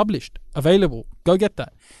Al-Hidayah, published, available. Go get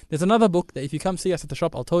that. There's another book that if you come see us at the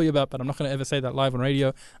shop, I'll tell you about, but I'm not going to ever say that live on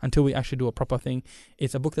radio until we actually do a proper thing.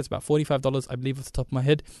 It's a book that's about $45, I believe, off the top of my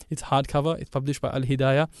head. It's hardcover. It's published by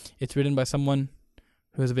Al-Hidayah. It's written by someone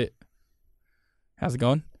who is a bit... How's it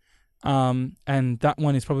going? And that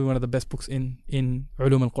one is probably one of the best books in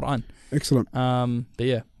Ulum al-Quran. Excellent. But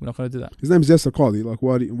yeah, we're not going to do that. His name is Yasser Qadi. Like,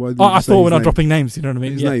 why I thought we're not dropping names. You know what I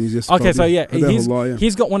mean? His name is Yasser Okay, Qadi. so yeah,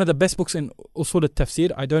 he's got one of the best books in Usul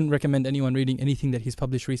al-Tafsir. I don't recommend anyone reading anything that he's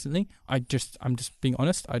published recently. I'm just being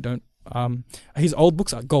honest. I don't. His old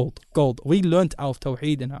books are gold. We learnt our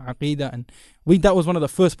Tawheed and our Aqeedah, and that was one of the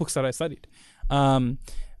first books that I studied.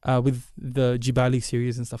 With the Jibali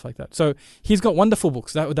series and stuff like that. So he's got wonderful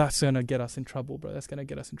books. That's going to get us in trouble, bro. That's going to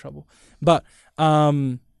get us in trouble. But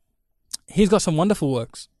he's got some wonderful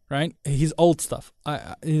works, right? His old stuff.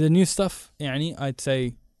 The new stuff, I'd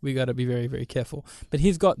say we got to be very, very careful. But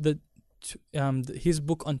he's got his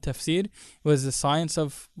book on tafsir was the science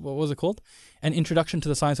of, what was it called? An Introduction to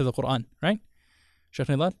the Science of the Quran, right? Shaykh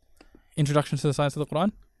Nilad? Introduction to the Science of the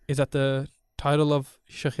Quran? Is that the title of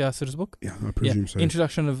Sheikh Yasser's book? Yeah, I presume so.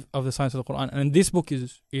 Introduction of the Science of the Quran. And this book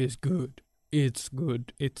is good. It's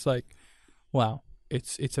good. It's like, wow.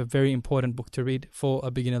 It's a very important book to read for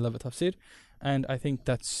a beginner level tafsir. And I think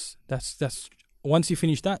that's once you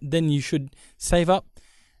finish that, then you should save up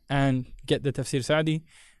and get the Tafsir Sa'di.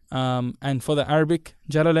 And for the Arabic,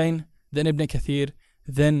 Jalalain, then Ibn Kathir,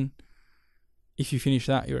 then if you finish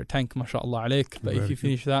that, you're a tank, mashallah alayk. But if you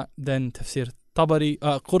finish that, then Tafsir Tabari,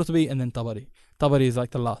 Qurtubi, and then Tabari. Tabari is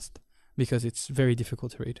like the last because it's very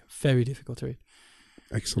difficult to read. Very difficult to read.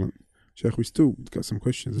 Excellent. Sheikh, we still got some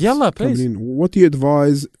questions. Yalla, please. What do you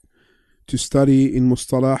advise to study in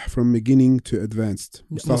Mustalah from beginning to advanced?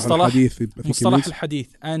 Mustalah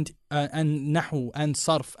al-Hadith and Nahu and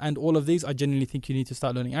Sarf and all of these, I genuinely think you need to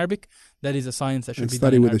start learning Arabic. That is a science that should be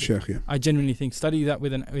study done with in the Sheikh, yeah. I genuinely think study that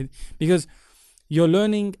because you're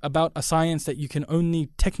learning about a science that you can only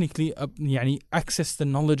technically access the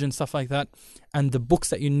knowledge and stuff like that, and the books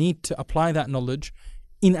that you need to apply that knowledge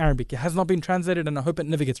in Arabic. It has not been translated, and I hope it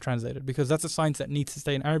never gets translated, because that's a science that needs to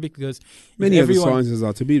stay in Arabic, because many of the sciences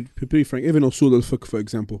are, to be frank, even usul al-fiqh, for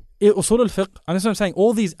example. Usul al-fiqh, and that's what I'm saying,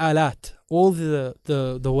 all these alat, all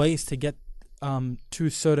the ways to get to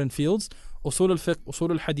certain fields, usul al-fiqh,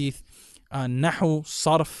 usul al-hadith, nahu,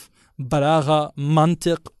 sarf, balagha,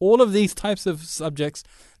 mantiq, all of these types of subjects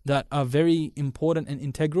that are very important and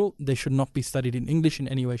integral, they should not be studied in English in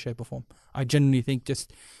any way, shape or form. I genuinely think,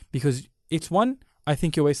 just because it's one, I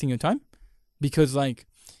think you're wasting your time, because like,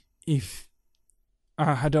 if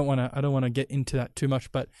I don't want to get into that too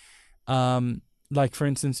much, but like for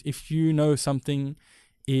instance, if you know something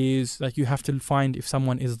is like, you have to find if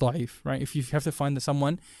someone is da'if, right? If you have to find that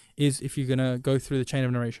someone is, if you're gonna go through the chain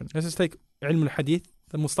of narration, let's just take ilm al-hadith,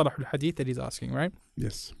 the mustalah al-hadith that he's asking, right?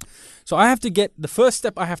 Yes. So I have to get, the first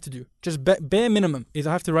step I have to do, just bare minimum, is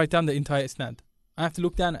I have to write down the entire isnad. I have to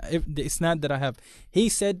look down at the isnad that I have. He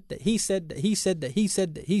said that he said that he said that he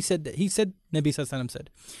said that he said that he said, Nabi Sallallahu Alaihi Wasallam said.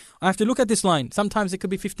 I have to look at this line. Sometimes it could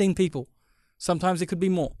be 15 people. Sometimes it could be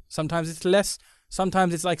more. Sometimes it's less.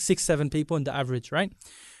 Sometimes it's like 6-7 people in the average, right?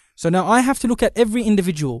 So now I have to look at every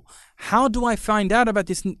individual. How do I find out about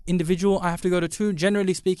this individual? I have to go to two.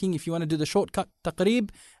 Generally speaking, if you want to do the shortcut,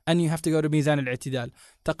 taqrib, and you have to go to Mizan al-i'tidal.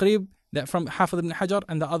 Taqrib, that from Hafiz ibn Hajar,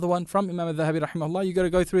 and the other one from Imam al-Dhahabi rahimahullah. You got to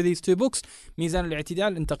go through these two books, Mizan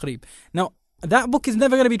al-i'tidal and Taqrib. Now, that book is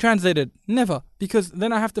never going to be translated. Never. Because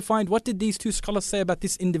then I have to find, what did these two scholars say about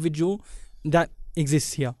this individual that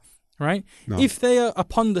exists here? Right? No. If they are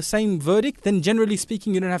upon the same verdict, then generally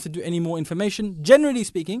speaking, you don't have to do any more information. Generally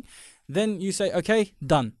speaking, then you say, okay,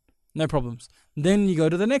 done. No problems. Then you go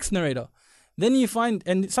to the next narrator. Then you find,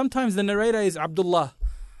 and sometimes the narrator is Abdullah.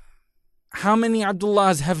 How many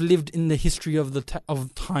Abdullahs have lived in the history of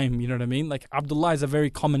time? You know what I mean? Like, Abdullah is a very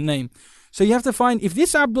common name. So you have to find, if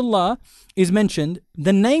this Abdullah is mentioned,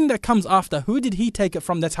 the name that comes after, who did he take it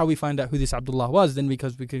from? That's how we find out who this Abdullah was. Then,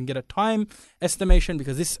 because we can get a time estimation,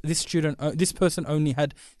 because this person only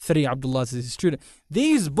had 3 Abdullahs as his student.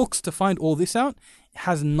 These books, to find all this out,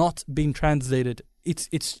 has not been translated. It's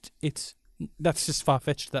that's just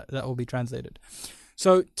far-fetched that will be translated.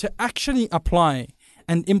 So to actually apply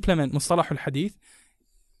and implement Mustalah al-Hadith,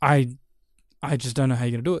 I just don't know how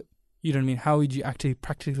you're going to do it. You know what I mean? How would you actually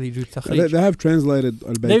practically do takhrij? They have translated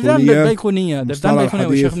al-Bayquniyya. They've done Bayquniyya. They've done Bayquniyya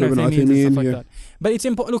with Shaykh ibn Uthaymeen and stuff like that. But it's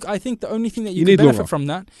important. Look, I think the only thing that you can benefit from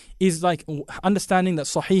that is like understanding that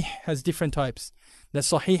Sahih has different types. That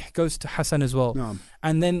Sahih goes to Hasan as well. No.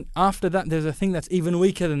 And then after that, there's a thing that's even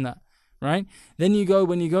weaker than that. Right? Then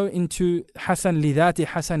when you go into Hasan li dhati,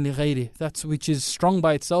 Hasan li ghayri, that's which is strong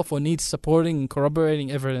by itself or needs supporting and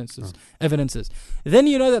corroborating evidences. Then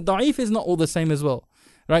you know that da'if is not all the same as well.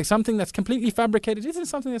 Right? Something that's completely fabricated isn't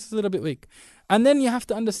something that's a little bit weak. And then you have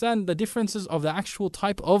to understand the differences of the actual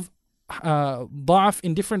type of da'af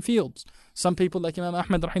in different fields. Some people, like Imam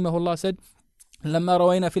Ahmad rahimahullah said, لَمَّا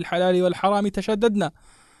رَوَيْنَا فِي الْحَلَالِ وَالْحَرَامِ تَشَدَّدْنَا.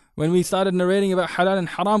 When we started narrating about halal and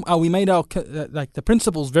haram, we made our like the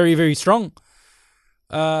principles very, very strong.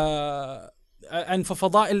 And for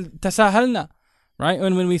fada'il tasahalna, right?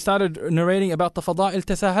 When we started narrating about the fada'il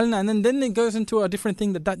tasahalna, and then it goes into a different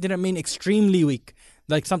thing that didn't mean extremely weak.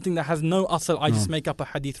 Like something that has no asl. I just make up a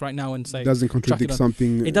hadith right now and say. It doesn't contradict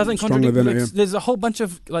something. It doesn't contradict. There's a whole bunch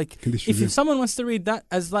of like. If someone wants to read that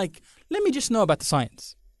as like, let me just know about the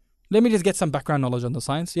science. Let me just get some background knowledge on the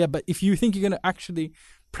science. Yeah, but if you think you're going to actually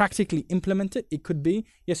practically implement it, it could be,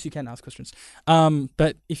 yes, you can ask questions.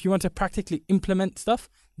 But if you want to practically implement stuff,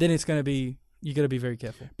 then it's going to be, you got to be very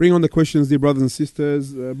careful. Bring on the questions, dear brothers and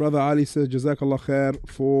sisters. Brother Ali says, Jazakallah khair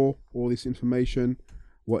for all this information.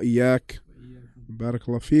 Wa iyak.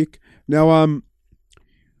 Barakallah feek. Now,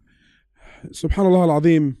 subhanallah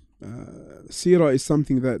al-azim, seerah is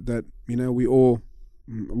something that you know, we all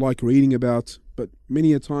like reading about, but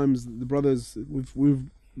many a times the brothers,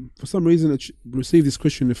 we've for some reason received this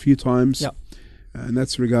question a few times, and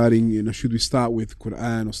that's regarding, you know, should we start with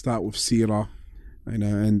Quran or start with seerah, you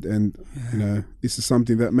know, and you know, this is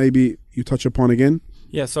something that maybe you touch upon again.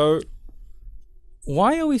 Yeah, so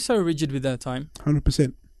why are we so rigid with that time?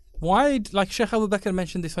 100%. Why, like Sheikh Abu Bakr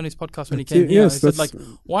mentioned this on his podcast when he came here, he said, like,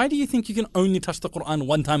 why do you think you can only touch the Quran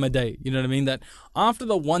one time a day? You know what I mean? That after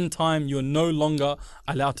the one time, you're no longer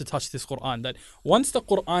allowed to touch this Quran. That once the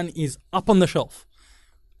Quran is up on the shelf,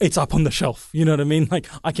 it's up on the shelf. You know what I mean? Like,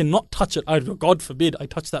 I cannot touch it. God forbid I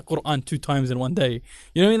touch that Quran 2 times in one day.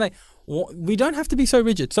 You know what I mean? Like, we don't have to be so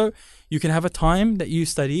rigid. So you can have a time that you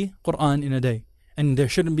study Quran in a day. And there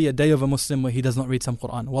shouldn't be a day of a Muslim where he does not read some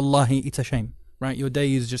Quran. Wallahi, it's a shame. Right? Your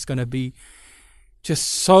day is just going to be just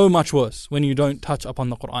so much worse when you don't touch upon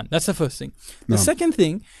the Quran. That's the first thing. The second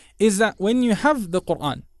thing is that when you have the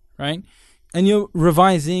Quran, right, and you're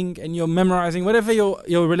revising and you're memorizing, whatever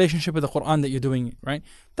your relationship with the Quran that you're doing, right,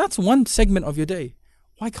 that's one segment of your day.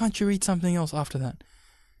 Why can't you read something else after that?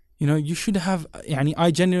 You know, you should have,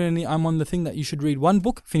 I'm on the thing that you should read one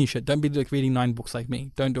book, finish it. Don't be like reading 9 books like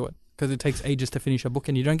me. Don't do it. Because it takes ages to finish a book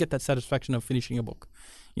and you don't get that satisfaction of finishing a book.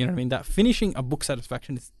 You know what I mean? That finishing a book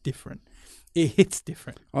satisfaction is different. It hits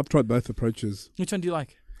different. I've tried both approaches. Which one do you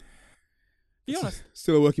like? Be honest.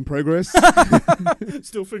 Still a work in progress.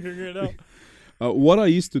 Still figuring it out. What I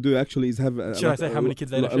used to do actually is have Should I say how many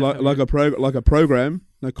kids they have? like a program.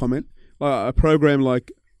 No comment. A program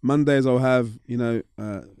like Mondays I'll have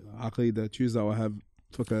Aqidah. Tuesday I'll have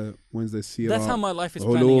Fiqh. Wednesday Sirah. That's how my life is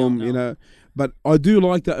planning out now. You know, but I do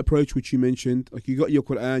like that approach which you mentioned. Like you got your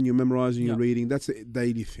Quran, you're memorizing, you're reading. That's a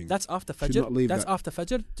daily thing. That's after Fajr. That's after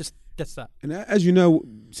Fajr. Just gets that. And as you know,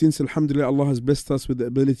 since Alhamdulillah Allah has blessed us with the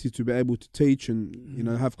ability to be able to teach and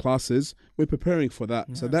have classes, we're preparing for that.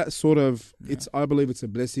 Yeah. So that sort of I believe it's a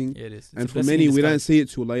blessing. Yeah, it is. And for many, we don't see it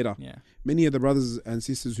till later. Yeah. Many of the brothers and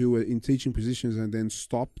sisters who were in teaching positions and then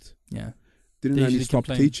stopped. Yeah. Didn't only stop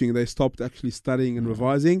teaching, they stopped actually studying and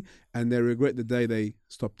revising, and they regret the day they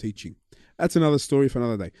stopped teaching. That's another story for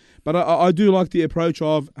another day. But I do like the approach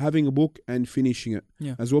of having a book and finishing it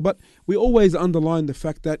as well. But we always underline the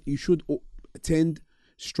fact that you should attend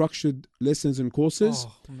structured lessons and courses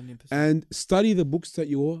and study the books that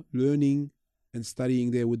you're learning and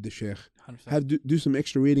studying there with the Sheikh. Do some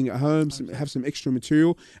extra reading at home, have some extra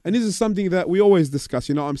material. And this is something that we always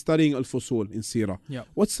discuss. I'm studying Al-Fusul in Sirah.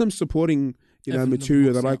 What's some supporting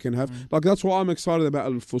material that I can have? Like that's why I'm excited about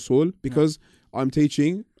Al-Fusul, because I'm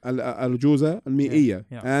teaching Al-Rujuza Al-Mi'iyya.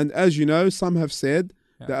 And as you know, some have said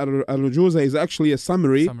that Al-Rujuza is actually a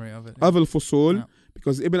summary of Al-Fusul,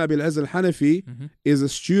 because Ibn Abi al-Izz al-Hanafi is a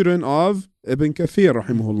student of Ibn Kathir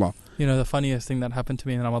rahimahullah. You know, the funniest thing that happened to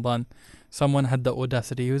me in Ramadan, someone had the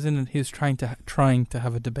audacity. He was trying to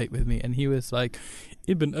have a debate with me, and he was like,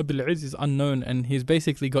 Ibn Abi al-Izz is unknown, and he's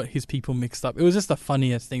basically got his people mixed up. It was just the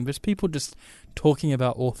funniest thing. There's people just talking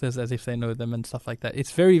about authors as if they know them and stuff like that.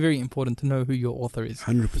 It's very, very important to know who your author is.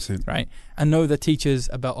 100%. Right? And know the teachers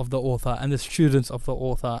of the author and the students of the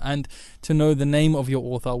author, and to know the name of your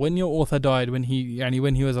author. When your author died, when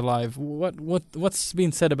he was alive, what's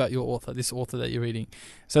been said about your author, this author that you're reading.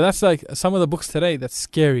 So that's like some of the books today, that's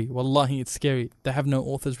scary. Wallahi, it's scary. They have no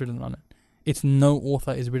authors written on it. It's no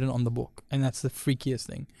author is written on the book, and that's the freakiest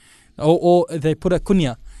thing. Or they put a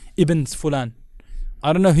kunya, Ibn Fulan.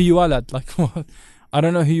 I don't know who you are, lad. Like, I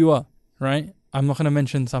don't know who you are, right? I'm not going to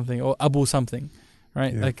mention something, or Abu something,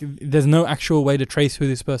 right? Like, there's no actual way to trace who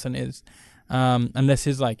this person is, unless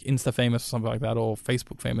he's like Insta famous or something like that, or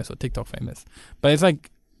Facebook famous, or TikTok famous. But it's like,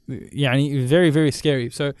 very, very scary.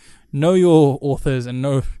 So know your authors and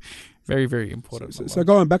know. Very, very important. So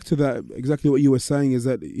going back to that, exactly what you were saying is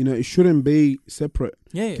that, it shouldn't be separate.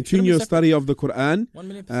 Continue your study of the Quran.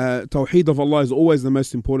 1,000,000%. Tawheed of Allah is always the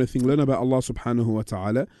most important thing. Learn about Allah subhanahu wa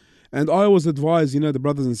ta'ala. And I always advise, the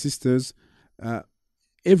brothers and sisters,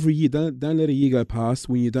 every year, don't let a year go past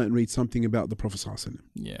when you don't read something about the Prophet ﷺ.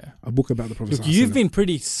 A book about the Prophet ﷺ. You've been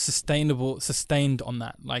pretty sustained on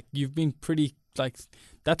that. Like, you've been pretty, like,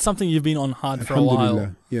 that's something you've been on hard for a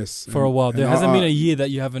while. Yes. For a while. There hasn't been a year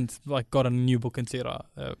that you haven't got a new book in Sirah.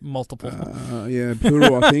 Multiple.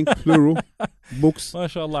 Plural, I think. Plural. Books.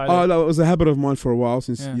 MashaAllah. It was a habit of mine for a while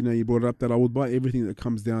since, you brought it up, that I would buy everything that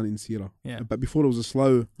comes down in Sirah. But before it was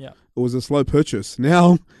a slow purchase.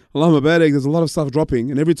 Now, Allah Mabarak, there's a lot of stuff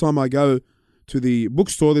dropping. And every time I go to the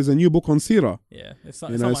bookstore, there's a new book on Sirah. It's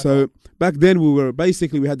not so back then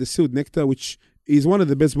we had the Sealed Nectar, which is one of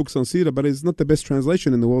the best books on Sirah, but it's not the best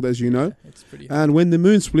translation in the world, as you know. It's pretty and When the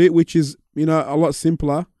Moon Split, which is a lot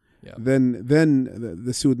simpler than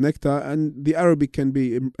the Sealed Nectar, and the Arabic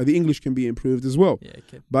the English can be improved as well.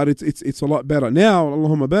 But it's a lot better now.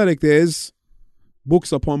 Allahumma barik, there's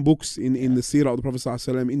books upon books in the Sirah of the Prophet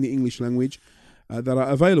ﷺ in the English language that are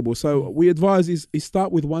available. So we advise is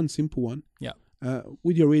start with one simple one.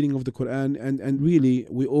 With your reading of the Quran, and really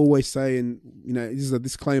we always say, and this is a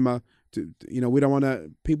disclaimer. We don't want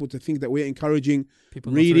people to think that we're encouraging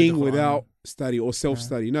people reading without study or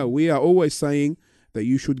self-study. No, we are always saying that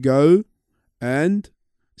you should go and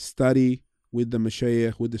study with the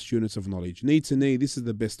mashayikh, with the students of knowledge. Need to need. This is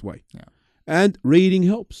the best way. And reading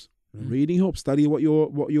helps. Reading helps. Study what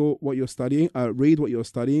you're studying. Read what you're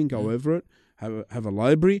studying. Go over it. Have a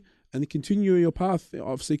library. And continue your path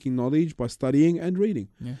of seeking knowledge by studying and reading.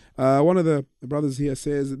 One of the brothers here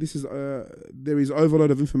says that there is overload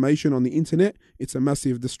of information on the internet. It's a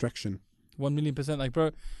massive distraction. 1,000,000%. Like,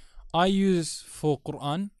 bro, I use for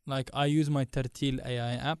Quran, like I use my Tartil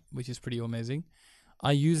AI app, which is pretty amazing.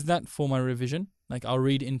 I use that for my revision. Like I'll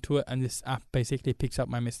read into it, and this app basically picks up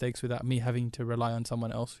my mistakes without me having to rely on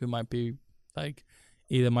someone else who might be like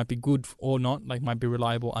either might be good or not, like might be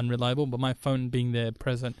reliable, unreliable. But my phone being there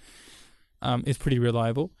present is pretty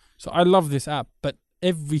reliable. So I love this app. But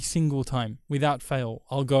every single time, without fail,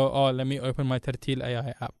 I'll go, let me open my Tartil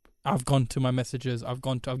AI app. I've gone to my messages. I'll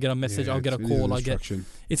get a message. I'll get a call.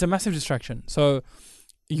 It's a massive distraction. So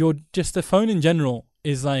the phone in general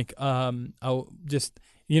is like, I'll just,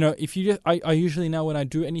 if you just, I usually now when I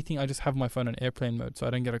do anything, I just have my phone on airplane mode. So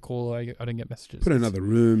I don't get a call. Or I don't get messages. Put in another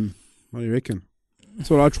room. What do you reckon?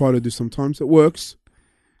 That's what I try to do sometimes. It works.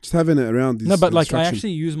 Just having it around. No, but like I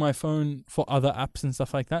actually use my phone for other apps and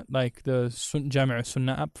stuff like that. Like the Jami'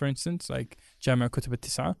 Sunnah app, for instance, like Jami' Kutub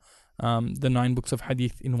al-Tis'a. The 9 books of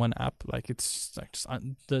hadith in one app, like it's like just,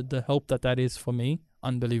 the help that is for me,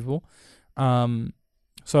 unbelievable.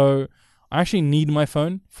 So I actually need my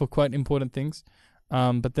phone for quite important things.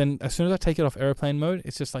 But then as soon as I take it off airplane mode,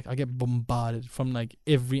 it's just like I get bombarded from like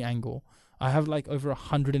every angle. I have like over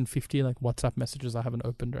 150 like WhatsApp messages I haven't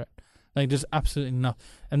opened yet. Like just absolutely enough.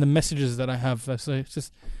 And the messages that I have, so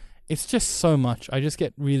it's just so much. I just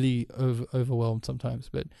get really overwhelmed sometimes.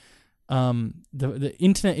 But the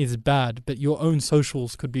internet is bad, but your own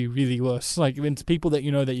socials could be really worse. Like it's people that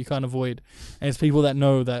that you can't avoid, and it's people that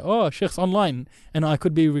know that Sheikh's online, and I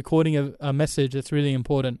could be recording a message that's really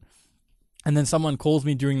important, and then someone calls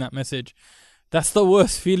me during that message. That's the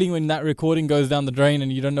worst feeling when that recording goes down the drain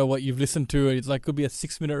and you don't know what you've listened to. It's like could be a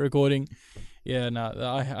 6-minute recording. Yeah, no,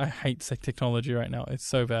 I hate technology right now. It's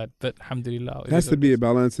so bad, but alhamdulillah. It has to be a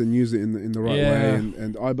balance and use it in the right way,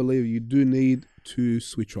 and I believe you do need to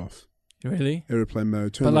switch off. Really? Airplane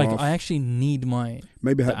mode. Turn but like, it off. I actually need my.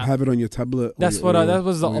 Maybe have it on your tablet. That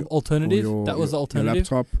was the alternative. That was the alternative.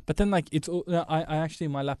 Your laptop. But then, like, I actually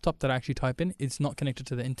my laptop that I actually type in, it's not connected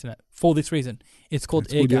to the internet for this reason. It's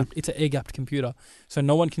called air gapped. It's an air gapped computer, so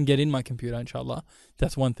no one can get in my computer. Inshallah,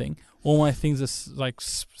 that's one thing. All my things are like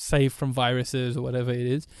saved from viruses or whatever it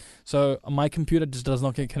is. So my computer just does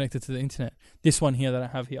not get connected to the internet. This one here that I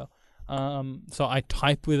have here. So I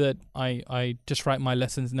type with it. I just write my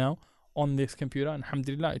lessons now on this computer, and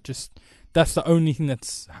alhamdulillah, that's the only thing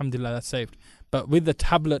that's alhamdulillah that's saved. But with the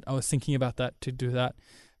tablet, I was thinking about that to do that.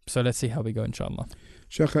 So let's see how we go, inshallah.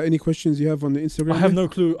 Sheikh, any questions you have on the Instagram? I have no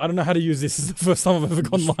clue. I don't know how to use this. This is the first time I've ever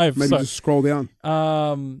gone live. Maybe just scroll down.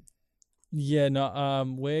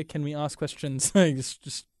 Where can we ask questions?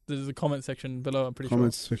 just there's a comment section below. I'm pretty sure.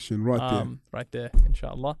 Comment section right there. Right there,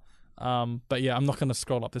 inshallah. But yeah, I'm not gonna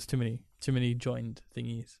scroll up. There's too many joined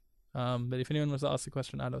thingies. But if anyone wants to ask a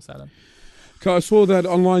question, ahlan wa sahlan. I saw that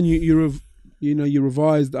online. You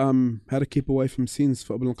revised how to keep away from sins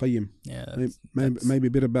for Ibn al-Qayyim. Yeah, maybe a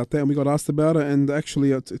bit about that, and we got asked about it. And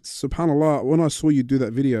actually, it's subhanallah. When I saw you do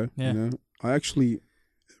that video, I actually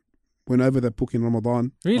went over that book in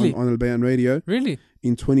Ramadan. Really? on Al-Bayan Radio. Really?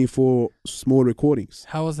 In 24 small recordings.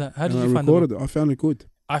 How was that? How did you find it? I found it good.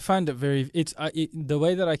 I find it very. The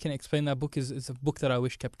way that I can explain that book is a book that I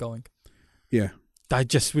wish kept going. Yeah. I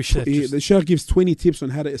just wish that. The Sheikh gives 20 tips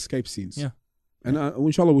on how to escape sins. Yeah. And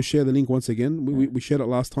inshallah, we'll share the link once again. We shared it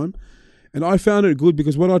last time. And I found it good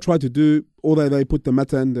because what I tried to do, although they put the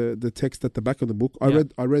matan, the text at the back of the book,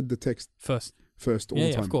 I read the text first all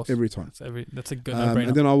the time, of course. every time. That's a good no-brainer.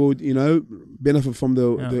 And then I would, benefit from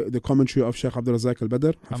the commentary of Sheikh Abdul Razak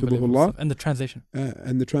al-Badr, hafidhullah. And the translation.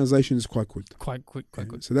 And the translation is quite good. Quite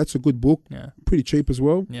good. So that's a good book. Yeah. Pretty cheap as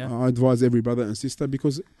well. Yeah. I advise every brother and sister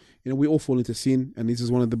because, we all fall into sin, and this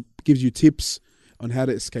is one of gives you tips on how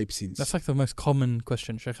to escape sins. That's like the most common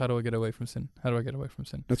question, Sheikh. How do I get away from sin? How do I get away from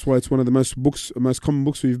sin? That's why it's one of the most common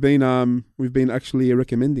books we've been actually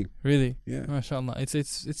recommending. Really? Yeah. MashaAllah.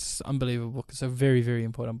 It's unbelievable book. It's a very, very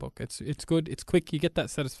important book. It's good. It's quick. You get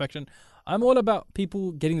that satisfaction. I'm all about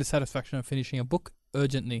people getting the satisfaction of finishing a book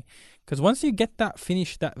urgently, because once you get that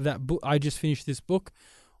that book, I just finished this book.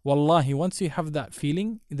 Wallahi, once you have that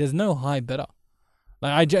feeling, there's no high better.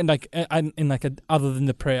 Other than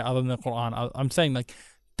the prayer, other than the Quran, I'm saying like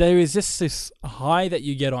there is just this high that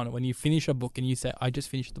you get on when you finish a book and you say, I just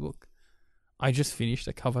finished the book. I just finished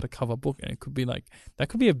a cover to cover book, and it could be like that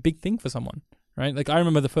could be a big thing for someone, right? Like I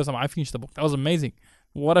remember the first time I finished the book, that was amazing.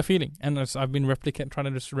 What a feeling! And I've been trying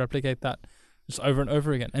to just replicate that just over and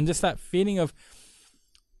over again, and just that feeling of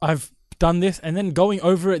I've done this, and then going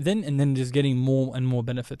over it, and then just getting more and more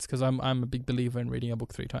benefits, because I'm a big believer in reading a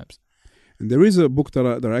book 3 times. And there is a book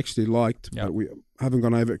that I actually liked, but we haven't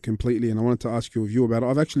gone over it completely, and I wanted to ask your view about it.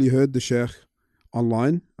 I've actually heard the Sheikh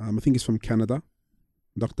online. I think he's from Canada,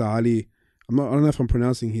 Dr. Ali. I don't know if I'm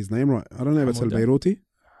pronouncing his name right. I don't know if it's Al-Beiruti.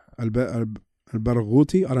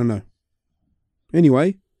 Al-Barghouti. I don't know.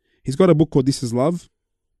 Anyway, he's got a book called This Is Love.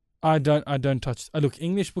 I don't touch. Look,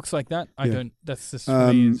 English books like that. I Yeah. don't. That's just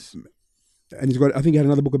for me. And he's got. I think he had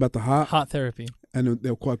another book about the heart, Heart therapy. and they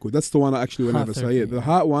were quite good. That's the one I actually went Heart over. So therapy, yeah, the yeah.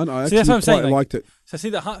 heart one I See, that's actually what I'm saying, quite like- liked it. So see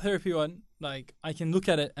the heart therapy one. Like I can look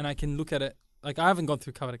at it and I can look at it. Like I haven't gone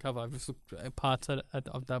through cover to cover. I've just looked at parts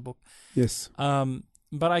of that book. Yes.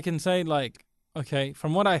 But I can say like, okay,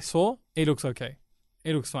 from what I saw, it looks okay.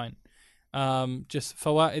 It looks fine. Just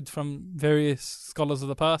fawaid from various scholars of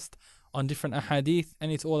the past on different ahadith,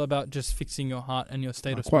 and it's all about just fixing your heart and your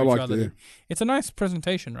state of quite liked it, spirituality. yeah. It's a nice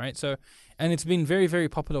presentation, right? So, and it's been very, very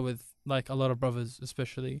popular with like a lot of brothers,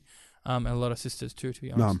 especially, and a lot of sisters too, to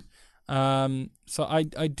be honest. So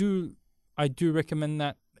I do recommend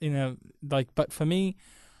that, you know, like, but for me,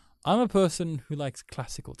 I'm a person who likes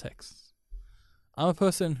classical texts. I'm a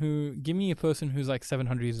person who, give me a person who's like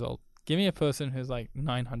 700 years old. Give me a person who's like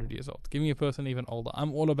 900 years old. Give me a person even older.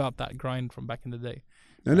 I'm all about that grind from back in the day.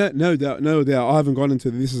 No doubt. I haven't gone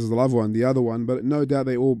into This Is the Love one, the other one, but no doubt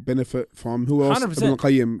they all benefit from who else? 100%. Ibn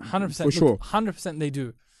al-Qayyim, 100%. for sure. 100% they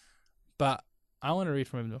do. But I want to read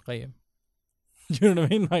from Ibn al-Qayyim. Do you know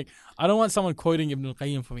what I mean? Like, I don't want someone quoting Ibn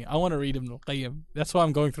al-Qayyim for me. I want to read Ibn al-Qayyim. That's why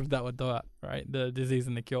I'm going through that with Dawat, right? The disease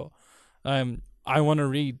and the cure. I want to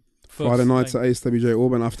read first. Friday nights at ASWJ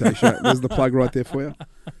Auburn after Isha. There's the plug right there for you.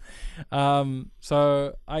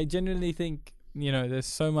 So I genuinely think, you know, there's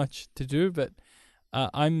so much to do, but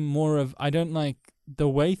I'm more of, I don't like the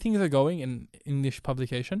way things are going in English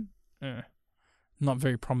publication. Not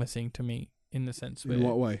very promising to me in the sense where, In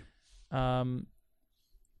what way?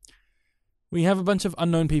 we have a bunch of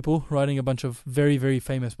unknown people writing a bunch of very, very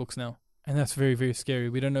famous books now. And that's very, very scary.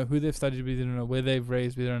 We don't know who they've studied with. We don't know where they've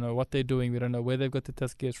raised. We don't know what they're doing. We don't know where they've got the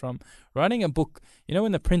tazkiyas from. Writing a book, you know,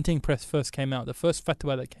 when the printing press first came out, the first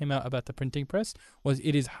fatwa that came out about the printing press was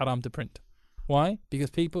it is haram to print. Why?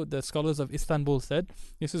 Because the scholars of Istanbul said,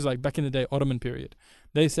 this was like back in the day, Ottoman period.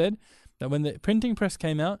 They said that when the printing press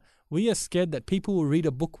came out, we are scared that people will read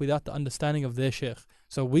a book without the understanding of their sheikh.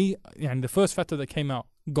 So and the first fatwa that came out,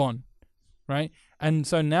 gone. Right? And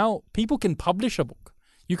so now people can publish a book.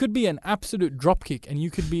 You could be an absolute dropkick and you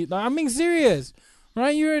could be, like, I'm being serious,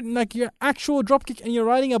 right? You're actual dropkick and you're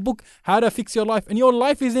writing a book, how to fix your life, and your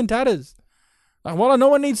life is in tatters. Like, well, no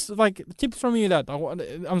one needs like tips from you that.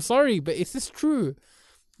 I'm sorry, but it's just true.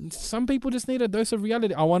 Some people just need a dose of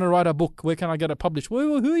reality. I want to write a book. Where can I get it published?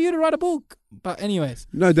 Well, who are you to write a book? But anyways.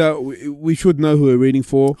 No doubt we should know who we're reading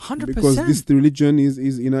for. 100%. Because this religion is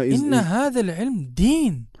إن هذا العلم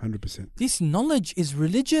دين. 100%. This knowledge is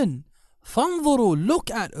religion. فانظروا,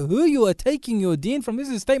 look at who you are taking your deen from. This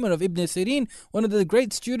is a statement of Ibn Sirin, one of the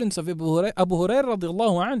great students of Abu Hurairah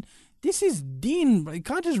radiallahu anh. This is deen. You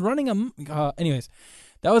can't just running a. Anyways,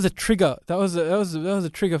 that was a trigger. That was a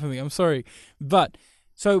trigger for me. I'm sorry, but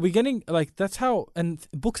so we're getting like that's how, and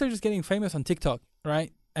books are just getting famous on TikTok,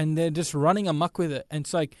 right? And they're just running amok with it. And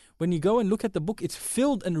it's like when you go and look at the book, it's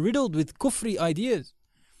filled and riddled with kufri ideas.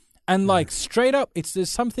 And like straight up, there's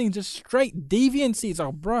something just straight deviancy. It's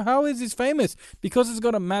like, bro, how is this famous? Because it's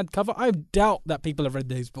got a mad cover. I doubt that people have read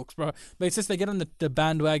these books, bro. But it's just they get on the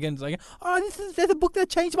bandwagons like, oh, this is the book that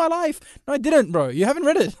changed my life. No, I didn't, bro. You haven't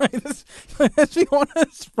read it. Let's be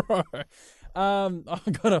honest, bro. I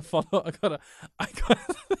gotta follow. I gotta.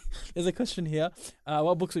 There's a question here.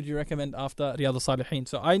 What books would you recommend after Riyadh al-Salihin?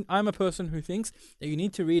 So I'm a person who thinks that you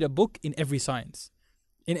need to read a book in every science.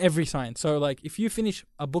 In every science. So like if you finish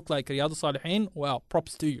a book like Riyadh al-Salihin, wow,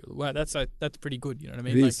 props to you. Wow, that's pretty good, you know what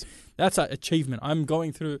I mean? Like, that's an achievement. I'm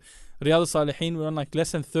going through Riyadh al-Salihin, we're on like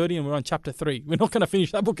lesson 30 and we're on chapter 3. We're not going to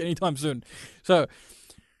finish that book anytime soon. So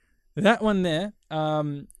that one there,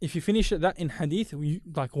 if you finish that in hadith,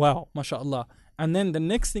 like wow, mashallah. And then the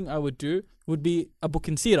next thing I would do would be a book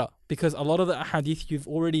in seerah, because a lot of the hadith you've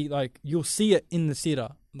already you'll see it in the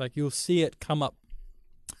seerah, like you'll see it come up.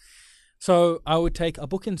 So I would take a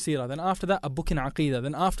book in seerah, then after that a book in aqidah,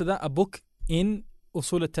 then after that a book in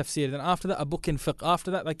usul al-tafsir, then after that a book in fiqh,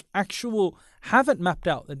 after that like actual, have it mapped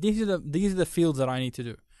out that these are the fields that I need to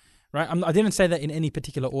do, right? I didn't say that in any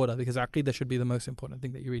particular order because aqidah should be the most important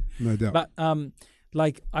thing that you read. No doubt. But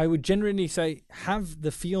like I would generally say have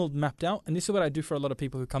the field mapped out, and this is what I do for a lot of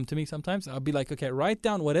people who come to me sometimes. I'll be like, okay, write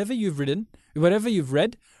down whatever you've read,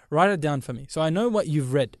 write it down for me so I know what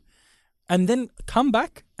you've read. And then come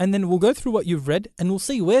back and then we'll go through what you've read and we'll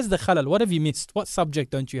see where's the khalal, what have you missed, what subject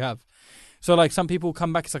don't you have. So like some people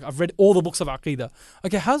come back, it's like, I've read all the books of Aqidah.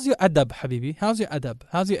 Okay, how's your adab, habibi? How's your adab?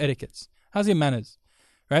 How's your etiquettes? How's your manners?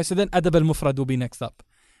 Right? So then adab al-mufrad will be next up.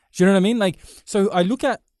 Do you know what I mean? Like, so I look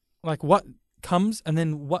at like what comes and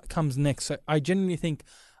then what comes next. So I genuinely think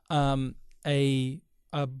a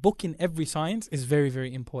a book in every science is very,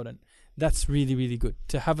 very important. That's really, really good.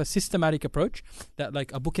 To have a systematic approach, that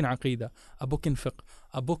like a book in Aqidah, a book in fiqh,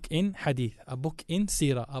 a book in hadith, a book in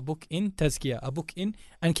seerah, a book in tazkiyah, a book in,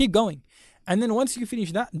 and keep going. And then once you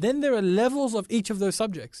finish that, then there are levels of each of those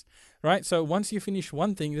subjects, right? So once you finish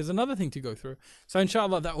one thing, there's another thing to go through. So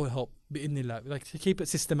inshallah, that will help. Bi'idhnillah. Like to keep it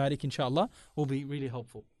systematic, inshallah, will be really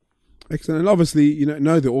helpful. Excellent. And obviously,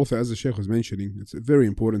 know the author, as the Sheikh was mentioning. It's very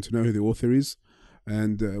important to know who the author is.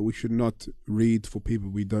 And we should not read for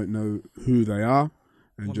people we don't know who they are,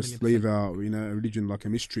 and just leave our religion like a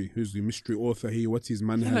mystery. Who's the mystery author here? What's his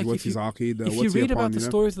manhaj? Like what's his aqidah? If what's you read about the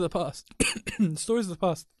stories of the past,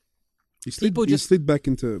 you slid back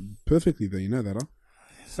into perfectly there. You know that, huh?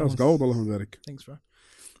 That was gold. Allahumma barik. Thanks, bro.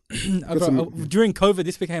 During COVID,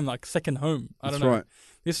 this became like second home. I don't know. Right.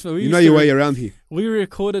 You know your way around here. We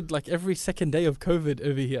recorded like every second day of COVID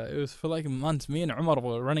over here. It was for like months. Me and Umar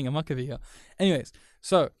were running amok over here. Anyways,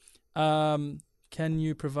 so can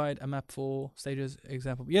you provide a map for stages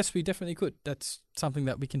example? Yes, we definitely could. That's something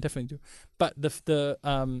that we can definitely do. But the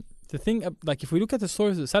thing, like if we look at the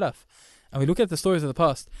stories of the Salaf and we look at the stories of the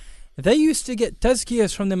past, they used to get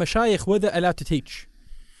tazkiyahs from the mashayikh where they're allowed to teach.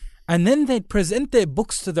 And then they'd present their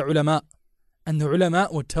books to the ulama. And the ulama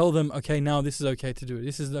would tell them, okay, now this is okay to do it.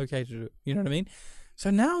 This is okay to do it. You know what I mean?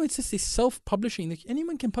 So now it's just this self-publishing. Like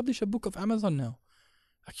anyone can publish a book of Amazon now.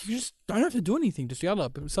 Like you just don't have to do anything. Just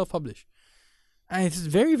yalla, self-publish. And it's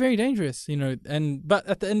very, very dangerous, but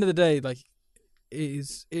at the end of the day, like,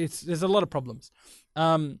 there's a lot of problems.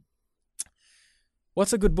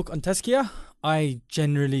 What's a good book on tazkiyah? I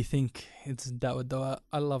generally think it's Da'wah Dawa.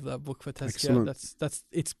 I love that book for tazkiyah. Excellent.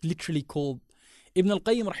 It's literally called, Ibn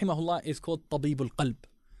al-Qayyim rahimahullah is called Tabib al-Qalb.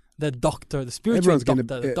 The doctor, the spiritual doctor,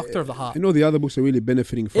 the doctor of the heart. The other books are really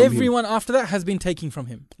benefiting from Everyone after that has been taking from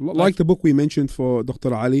him. Like the book we mentioned for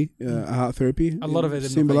Dr. Ali, Heart Therapy. A lot of it.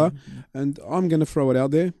 Similar. And I'm going to throw it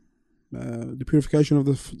out there. The Purification of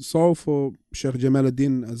the Soul for Sheikh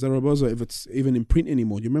Jamaluddin Zaraboza, if it's even in print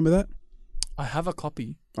anymore. Do you remember that? I have a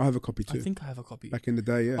copy. I have a copy too. I think I have a copy. Back in the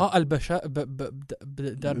day, yeah.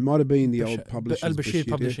 It might have been the old publishers. Al-Bashir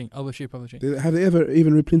Publishing. Al-Bashir Publishing. Have they ever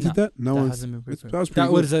even reprinted that? No one hasn't been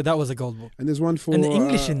reprinted. That was a gold book. And there's one for and the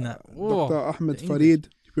English in that. Dr. Ahmed Farid,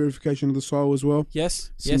 Purification of the Soul as well.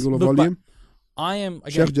 Yes. Single volume. I am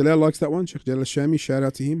again, Sheikh Jalal likes that one. Sheikh Jalal Shami, shout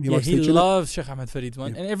out to him. He loves Sheikh Ahmed Farid's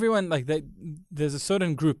one. And everyone there's a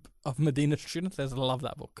certain group of Medina students that love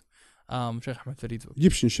that book. Sheikh Ahmed Farid's book.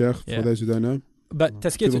 Egyptian Sheikh, for those who don't know. But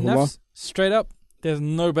Tazkiyat al-Nafs, straight up, there's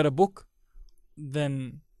no better book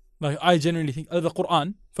than, I generally think, the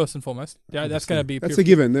Quran, first and foremost. Yeah, that's going to be That's a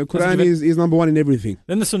given. The Quran is number one in everything.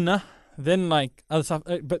 Then the Sunnah, then other stuff.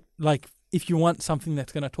 But if you want something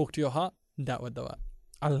that's going to talk to your heart, Da'wah Dawa.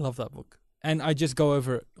 I love that book. And I just go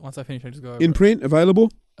over it. Once I finish, I just go over it. In print,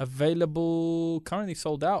 available? Available, currently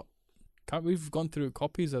sold out. We've gone through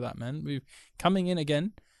copies of that, man. We're coming in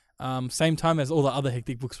again, same time as all the other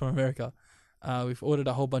hectic books from America. We've ordered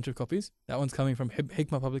a whole bunch of copies. That one's coming from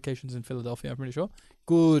Hikmah Publications in Philadelphia, I'm pretty sure.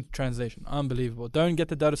 Good translation. Unbelievable. Don't get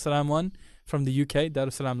the Dar es Salaam one from the UK, Dar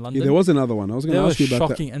es Salaam London. Yeah, there was another one. I was going to ask you about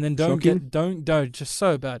shocking. And then don't, just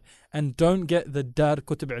so bad. And don't get the Dar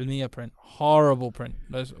Kutub Ilmiya print. Horrible print.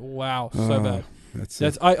 So bad.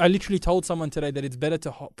 I literally told someone today that it's better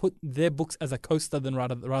to put their books as a coaster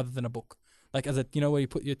rather than a book. Like as a, where you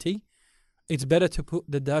put your tea. It's better to put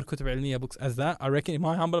the Dar Kutub Ilmiya books as that, I reckon, in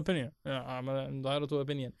my humble opinion. Yeah, I'm entitled to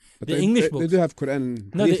opinion. But the English books. They do have Quran and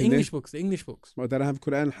Hadith. No, the English books. Well, they don't have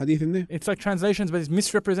Quran and Hadith in there? It's like translations, but it's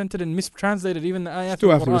misrepresented and mistranslated, even the ayat. Still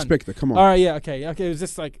have to respect it, come on. Alright, yeah, okay. It was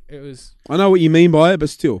just I know what you mean by it, but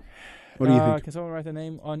still. What do you think? Can someone write a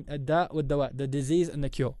name on Da with Dawa, the disease and the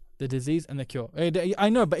cure? The disease and the cure. I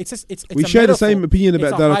know, but it's we share the same opinion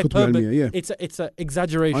about Dar Kutub Ilmiya, yeah. It's an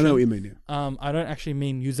exaggeration. I know what you mean, yeah. I don't actually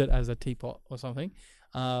mean use it as a teapot or something.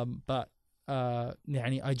 But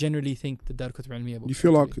I generally think the Dar Kutub Ilmiya book. You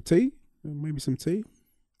feel like a tea? Maybe some tea?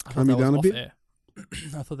 Calm me down a bit?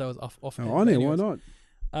 I thought that was off air. Oh, why not?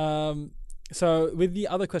 So with the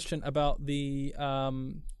other question about the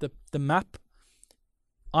map,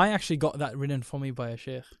 I actually got that written for me by a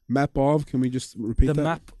sheikh. Map of? Can we just repeat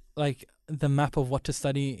that? The map of what to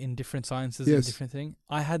study in different sciences and different things.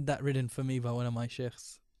 I had that written for me by one of my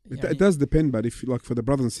sheikhs. It does depend, but if for the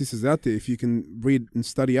brothers and sisters out there, if you can read and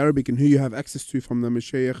study Arabic and who you have access to from the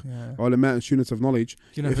Mashaykh, ulama and students of knowledge.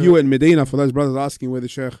 If you were in Medina, for those brothers asking where the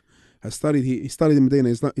Shaykh has studied, he studied in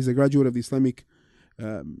Medina. He's a graduate of the Islamic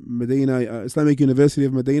Islamic University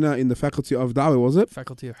of Medina in the faculty of Da'wah, was it?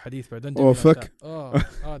 Faculty of Hadith, bro. Don't do me like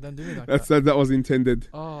that. Don't do me like that. That was intended.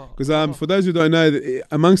 Because for those who don't know,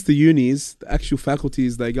 amongst the unis, the actual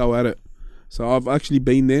faculties, they go at it. So I've actually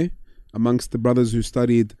been there amongst the brothers who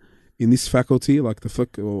studied in this faculty, like the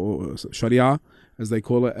fiqh or sharia, as they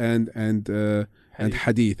call it, and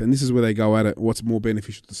hadith. And this is where they go at it. What's more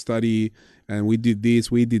beneficial to study? And we did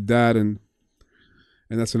this, we did that, and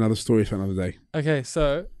that's another story for another day. Okay,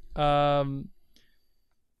 so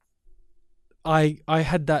I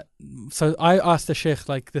had that. So I asked the sheikh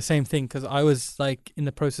like the same thing because I was like in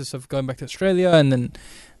the process of going back to Australia, and then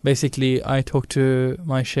basically I talked to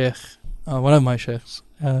my sheikh, one of my sheikhs,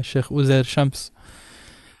 Sheikh Uzair Shams,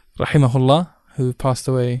 rahimahullah, who passed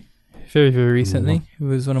away very, very recently. He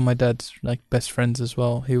was one of my dad's like best friends as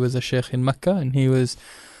well. He was a sheikh in Mecca, and he was,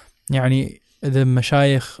 the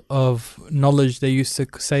mashayikh of knowledge. They used to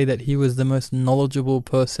say that he was the most knowledgeable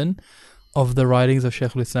person of the writings of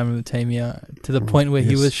Shaykh al-Islam ibn Taymiyyah, to the point where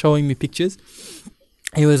he was showing me pictures.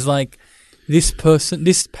 He was like, this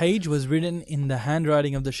page was written in the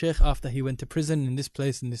handwriting of the Shaykh after he went to prison in this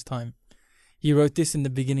place in this time. He wrote this in the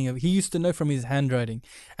beginning of. He used to know from his handwriting.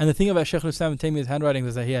 And the thing about Shaykh al-Islam ibn Taymiyyah's handwriting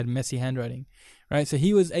was that he had messy handwriting, right? So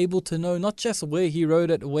he was able to know not just where he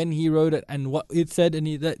wrote it, when he wrote it, and what it said,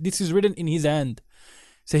 and that this is written in his hand.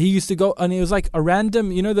 So he used to go, and it was like a random,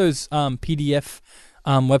 those PDF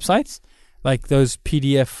websites, like those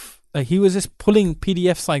PDF. Like he was just pulling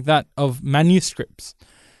PDFs like that of manuscripts.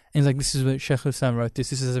 And he's like, this is what Shaykh al-Islam wrote. This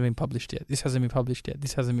hasn't been published yet. This hasn't been published yet.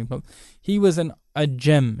 This hasn't been published. He was a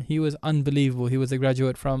gem. He was unbelievable. He was a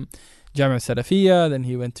graduate from Jami'ah Salafiyah. Then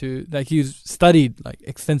he went to, he studied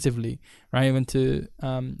extensively, right? He went to,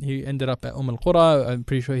 he ended up at al-Qura. I'm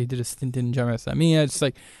pretty sure he did a stint in Jami'ah Islamiyah. It's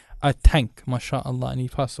like a tank, mashallah. And he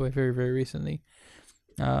passed away very, very recently.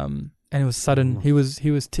 And it was sudden. He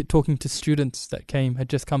was talking to students that had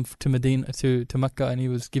just come to Medina, to Mecca, and he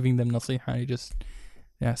was giving them nasiha, and he just,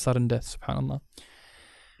 sudden death, subhanAllah.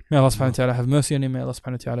 May Allah subhanahu wa ta'ala have mercy on him. May Allah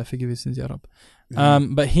subhanahu wa ta'ala forgive his sins, ya Rab.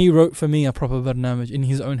 But he wrote for me a proper barnamij in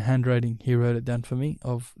his own handwriting. He wrote it down for me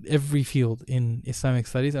of every field in Islamic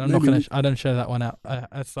studies. And I don't share that one out.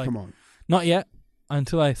 It's like, come on. Not yet,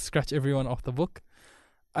 until I scratch everyone off the book.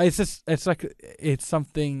 It's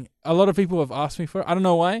something a lot of people have asked me for. I don't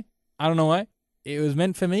know why. It was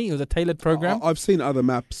meant for me. It was a tailored program. I've seen other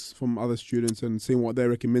maps from other students and seen what they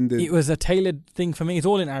recommended. It was a tailored thing for me. It's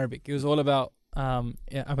all in Arabic. It was all about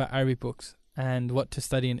Arabic books and what to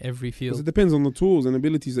study in every field. It depends on the tools and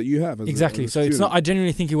abilities that you have. Exactly. So it's not. I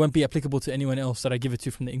genuinely think it won't be applicable to anyone else that I give it to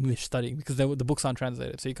from the English study, because the books aren't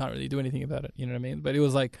translated, so you can't really do anything about it. You know what I mean? But it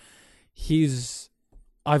was like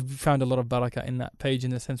I've found a lot of barakah in that page, in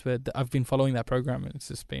the sense where I've been following that program, and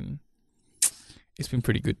it's been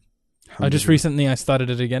pretty good. I just recently I started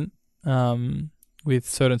it again with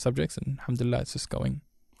certain subjects, and alhamdulillah, it's just going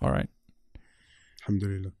all right.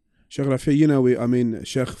 Alhamdulillah. Sheikh Rafee,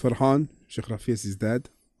 Sheikh Farhan, Sheikh Rafee is his dad.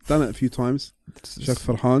 Done it a few times. Sheikh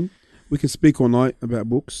Farhan. We can speak all night about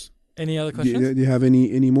books. Any other questions? Do you have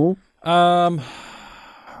any more? Not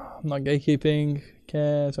gatekeeping.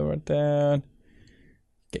 Okay, so right there.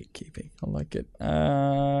 Gatekeeping. I like it.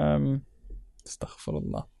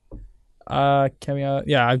 Astaghfirullah. I'm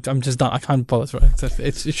just done. I can't bother. Right?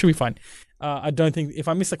 It should be fine. I don't think, if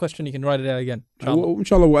I miss a question, you can write it out again.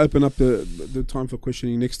 Inshallah, we'll open up the time for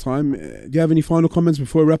questioning next time. Do you have any final comments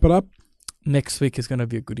before we wrap it up? Next week is going to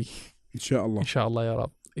be a goodie. Inshallah. Inshallah, ya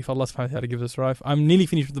Rab. If Allah subhanahu wa ta'ala gives us right. I'm nearly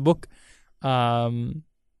finished with the book.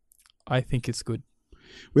 I think it's good.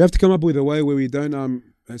 We have to come up with a way where we don't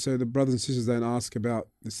so the brothers and sisters don't ask about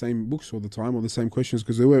the same books all the time or the same questions,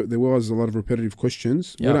 because there was a lot of repetitive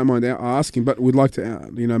questions. Yep. We don't mind asking, but we'd like to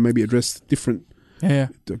maybe address different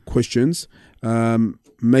questions.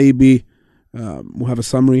 Maybe we'll have a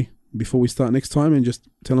summary before we start next time and just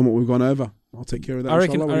tell them what we've gone over. I'll take care of that. I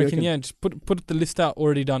reckon, just put the list out.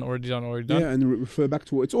 Already done. Yeah, and refer back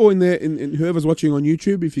to it's all in there. In whoever's watching on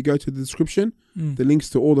YouTube, if you go to the description, the links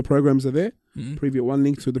to all the programs are there. One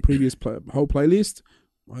link to the previous whole playlist.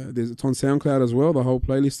 It's on SoundCloud as well, the whole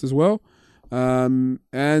playlist as well, and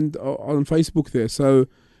on Facebook there. So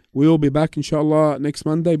we'll be back inshallah next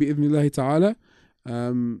Monday bi'idhnillahi ta'ala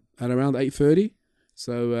at around 8:30.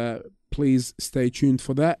 So please stay tuned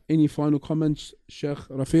for that. Any final comments, Sheikh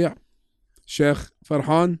Rafee? Sheikh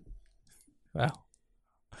Farhan? Wow.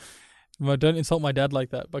 Well, don't insult my dad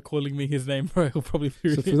like that by calling me his name, bro. He'll probably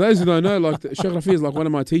be So for those who don't know, Sheikh Rafee is like one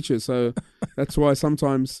of my teachers, so that's why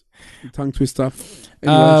sometimes tongue twister.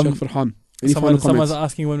 Anyway, Sheikh Farhan. Someone's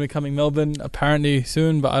asking when we're coming Melbourne, apparently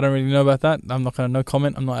soon, but I don't really know about that. I'm not going to no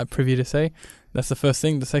comment. I'm not privy to say. That's the first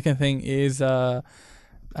thing. The second thing is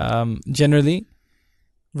generally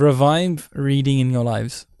revive reading in your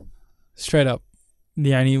lives. Straight up.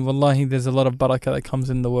 Wallahi, there's a lot of barakah that comes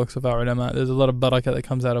in the works of our ulama. There's a lot of barakah that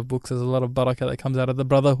comes out of books. There's a lot of barakah that comes out of the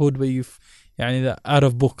brotherhood, where out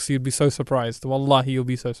of books. You'd be so surprised. Wallahi, you'll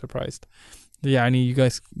be so surprised. You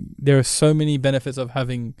guys, there are so many benefits of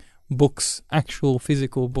having books, actual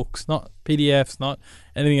physical books, not PDFs, not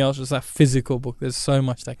anything else, just that physical book. There's so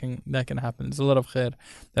much that can happen. There's a lot of khair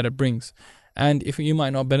that it brings. And if you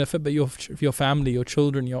might not benefit, but your family, your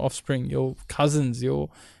children, your offspring, your cousins,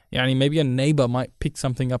 maybe a neighbor might pick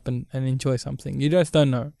something up and enjoy something. You just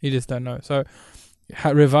don't know. So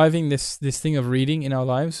reviving this thing of reading in our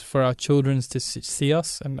lives for our children to see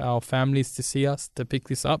us and our families to see us, to pick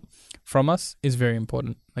this up from us, is very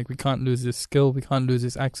important. Like, we can't lose this skill. We can't lose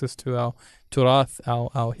this access to our turath,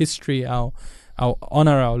 our history, our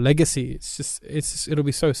honor, our legacy. It'll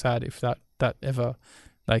be so sad if that ever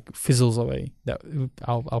fizzles away, that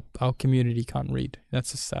our community can't read.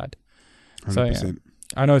 That's just sad. 100%. So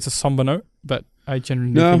I know it's a somber note, but I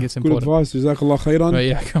genuinely think it's important. Good advice. Jazakallah khairan.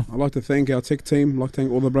 But I'd like to thank our tech team. I'd like to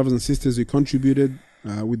thank all the brothers and sisters who contributed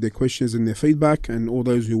with their questions and their feedback, and all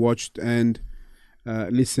those who watched and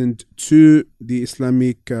listened to the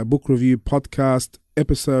Islamic Book Review Podcast,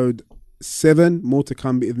 episode 7. More to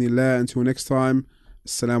come, bi'idhnillah. Until next time,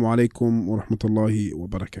 Assalamu alaikum wa rahmatullahi wa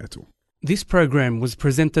barakatuh. This program was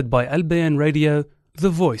presented by Al Bayan Radio,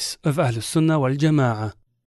 the voice of Ahlus Sunnah wal Jama'ah.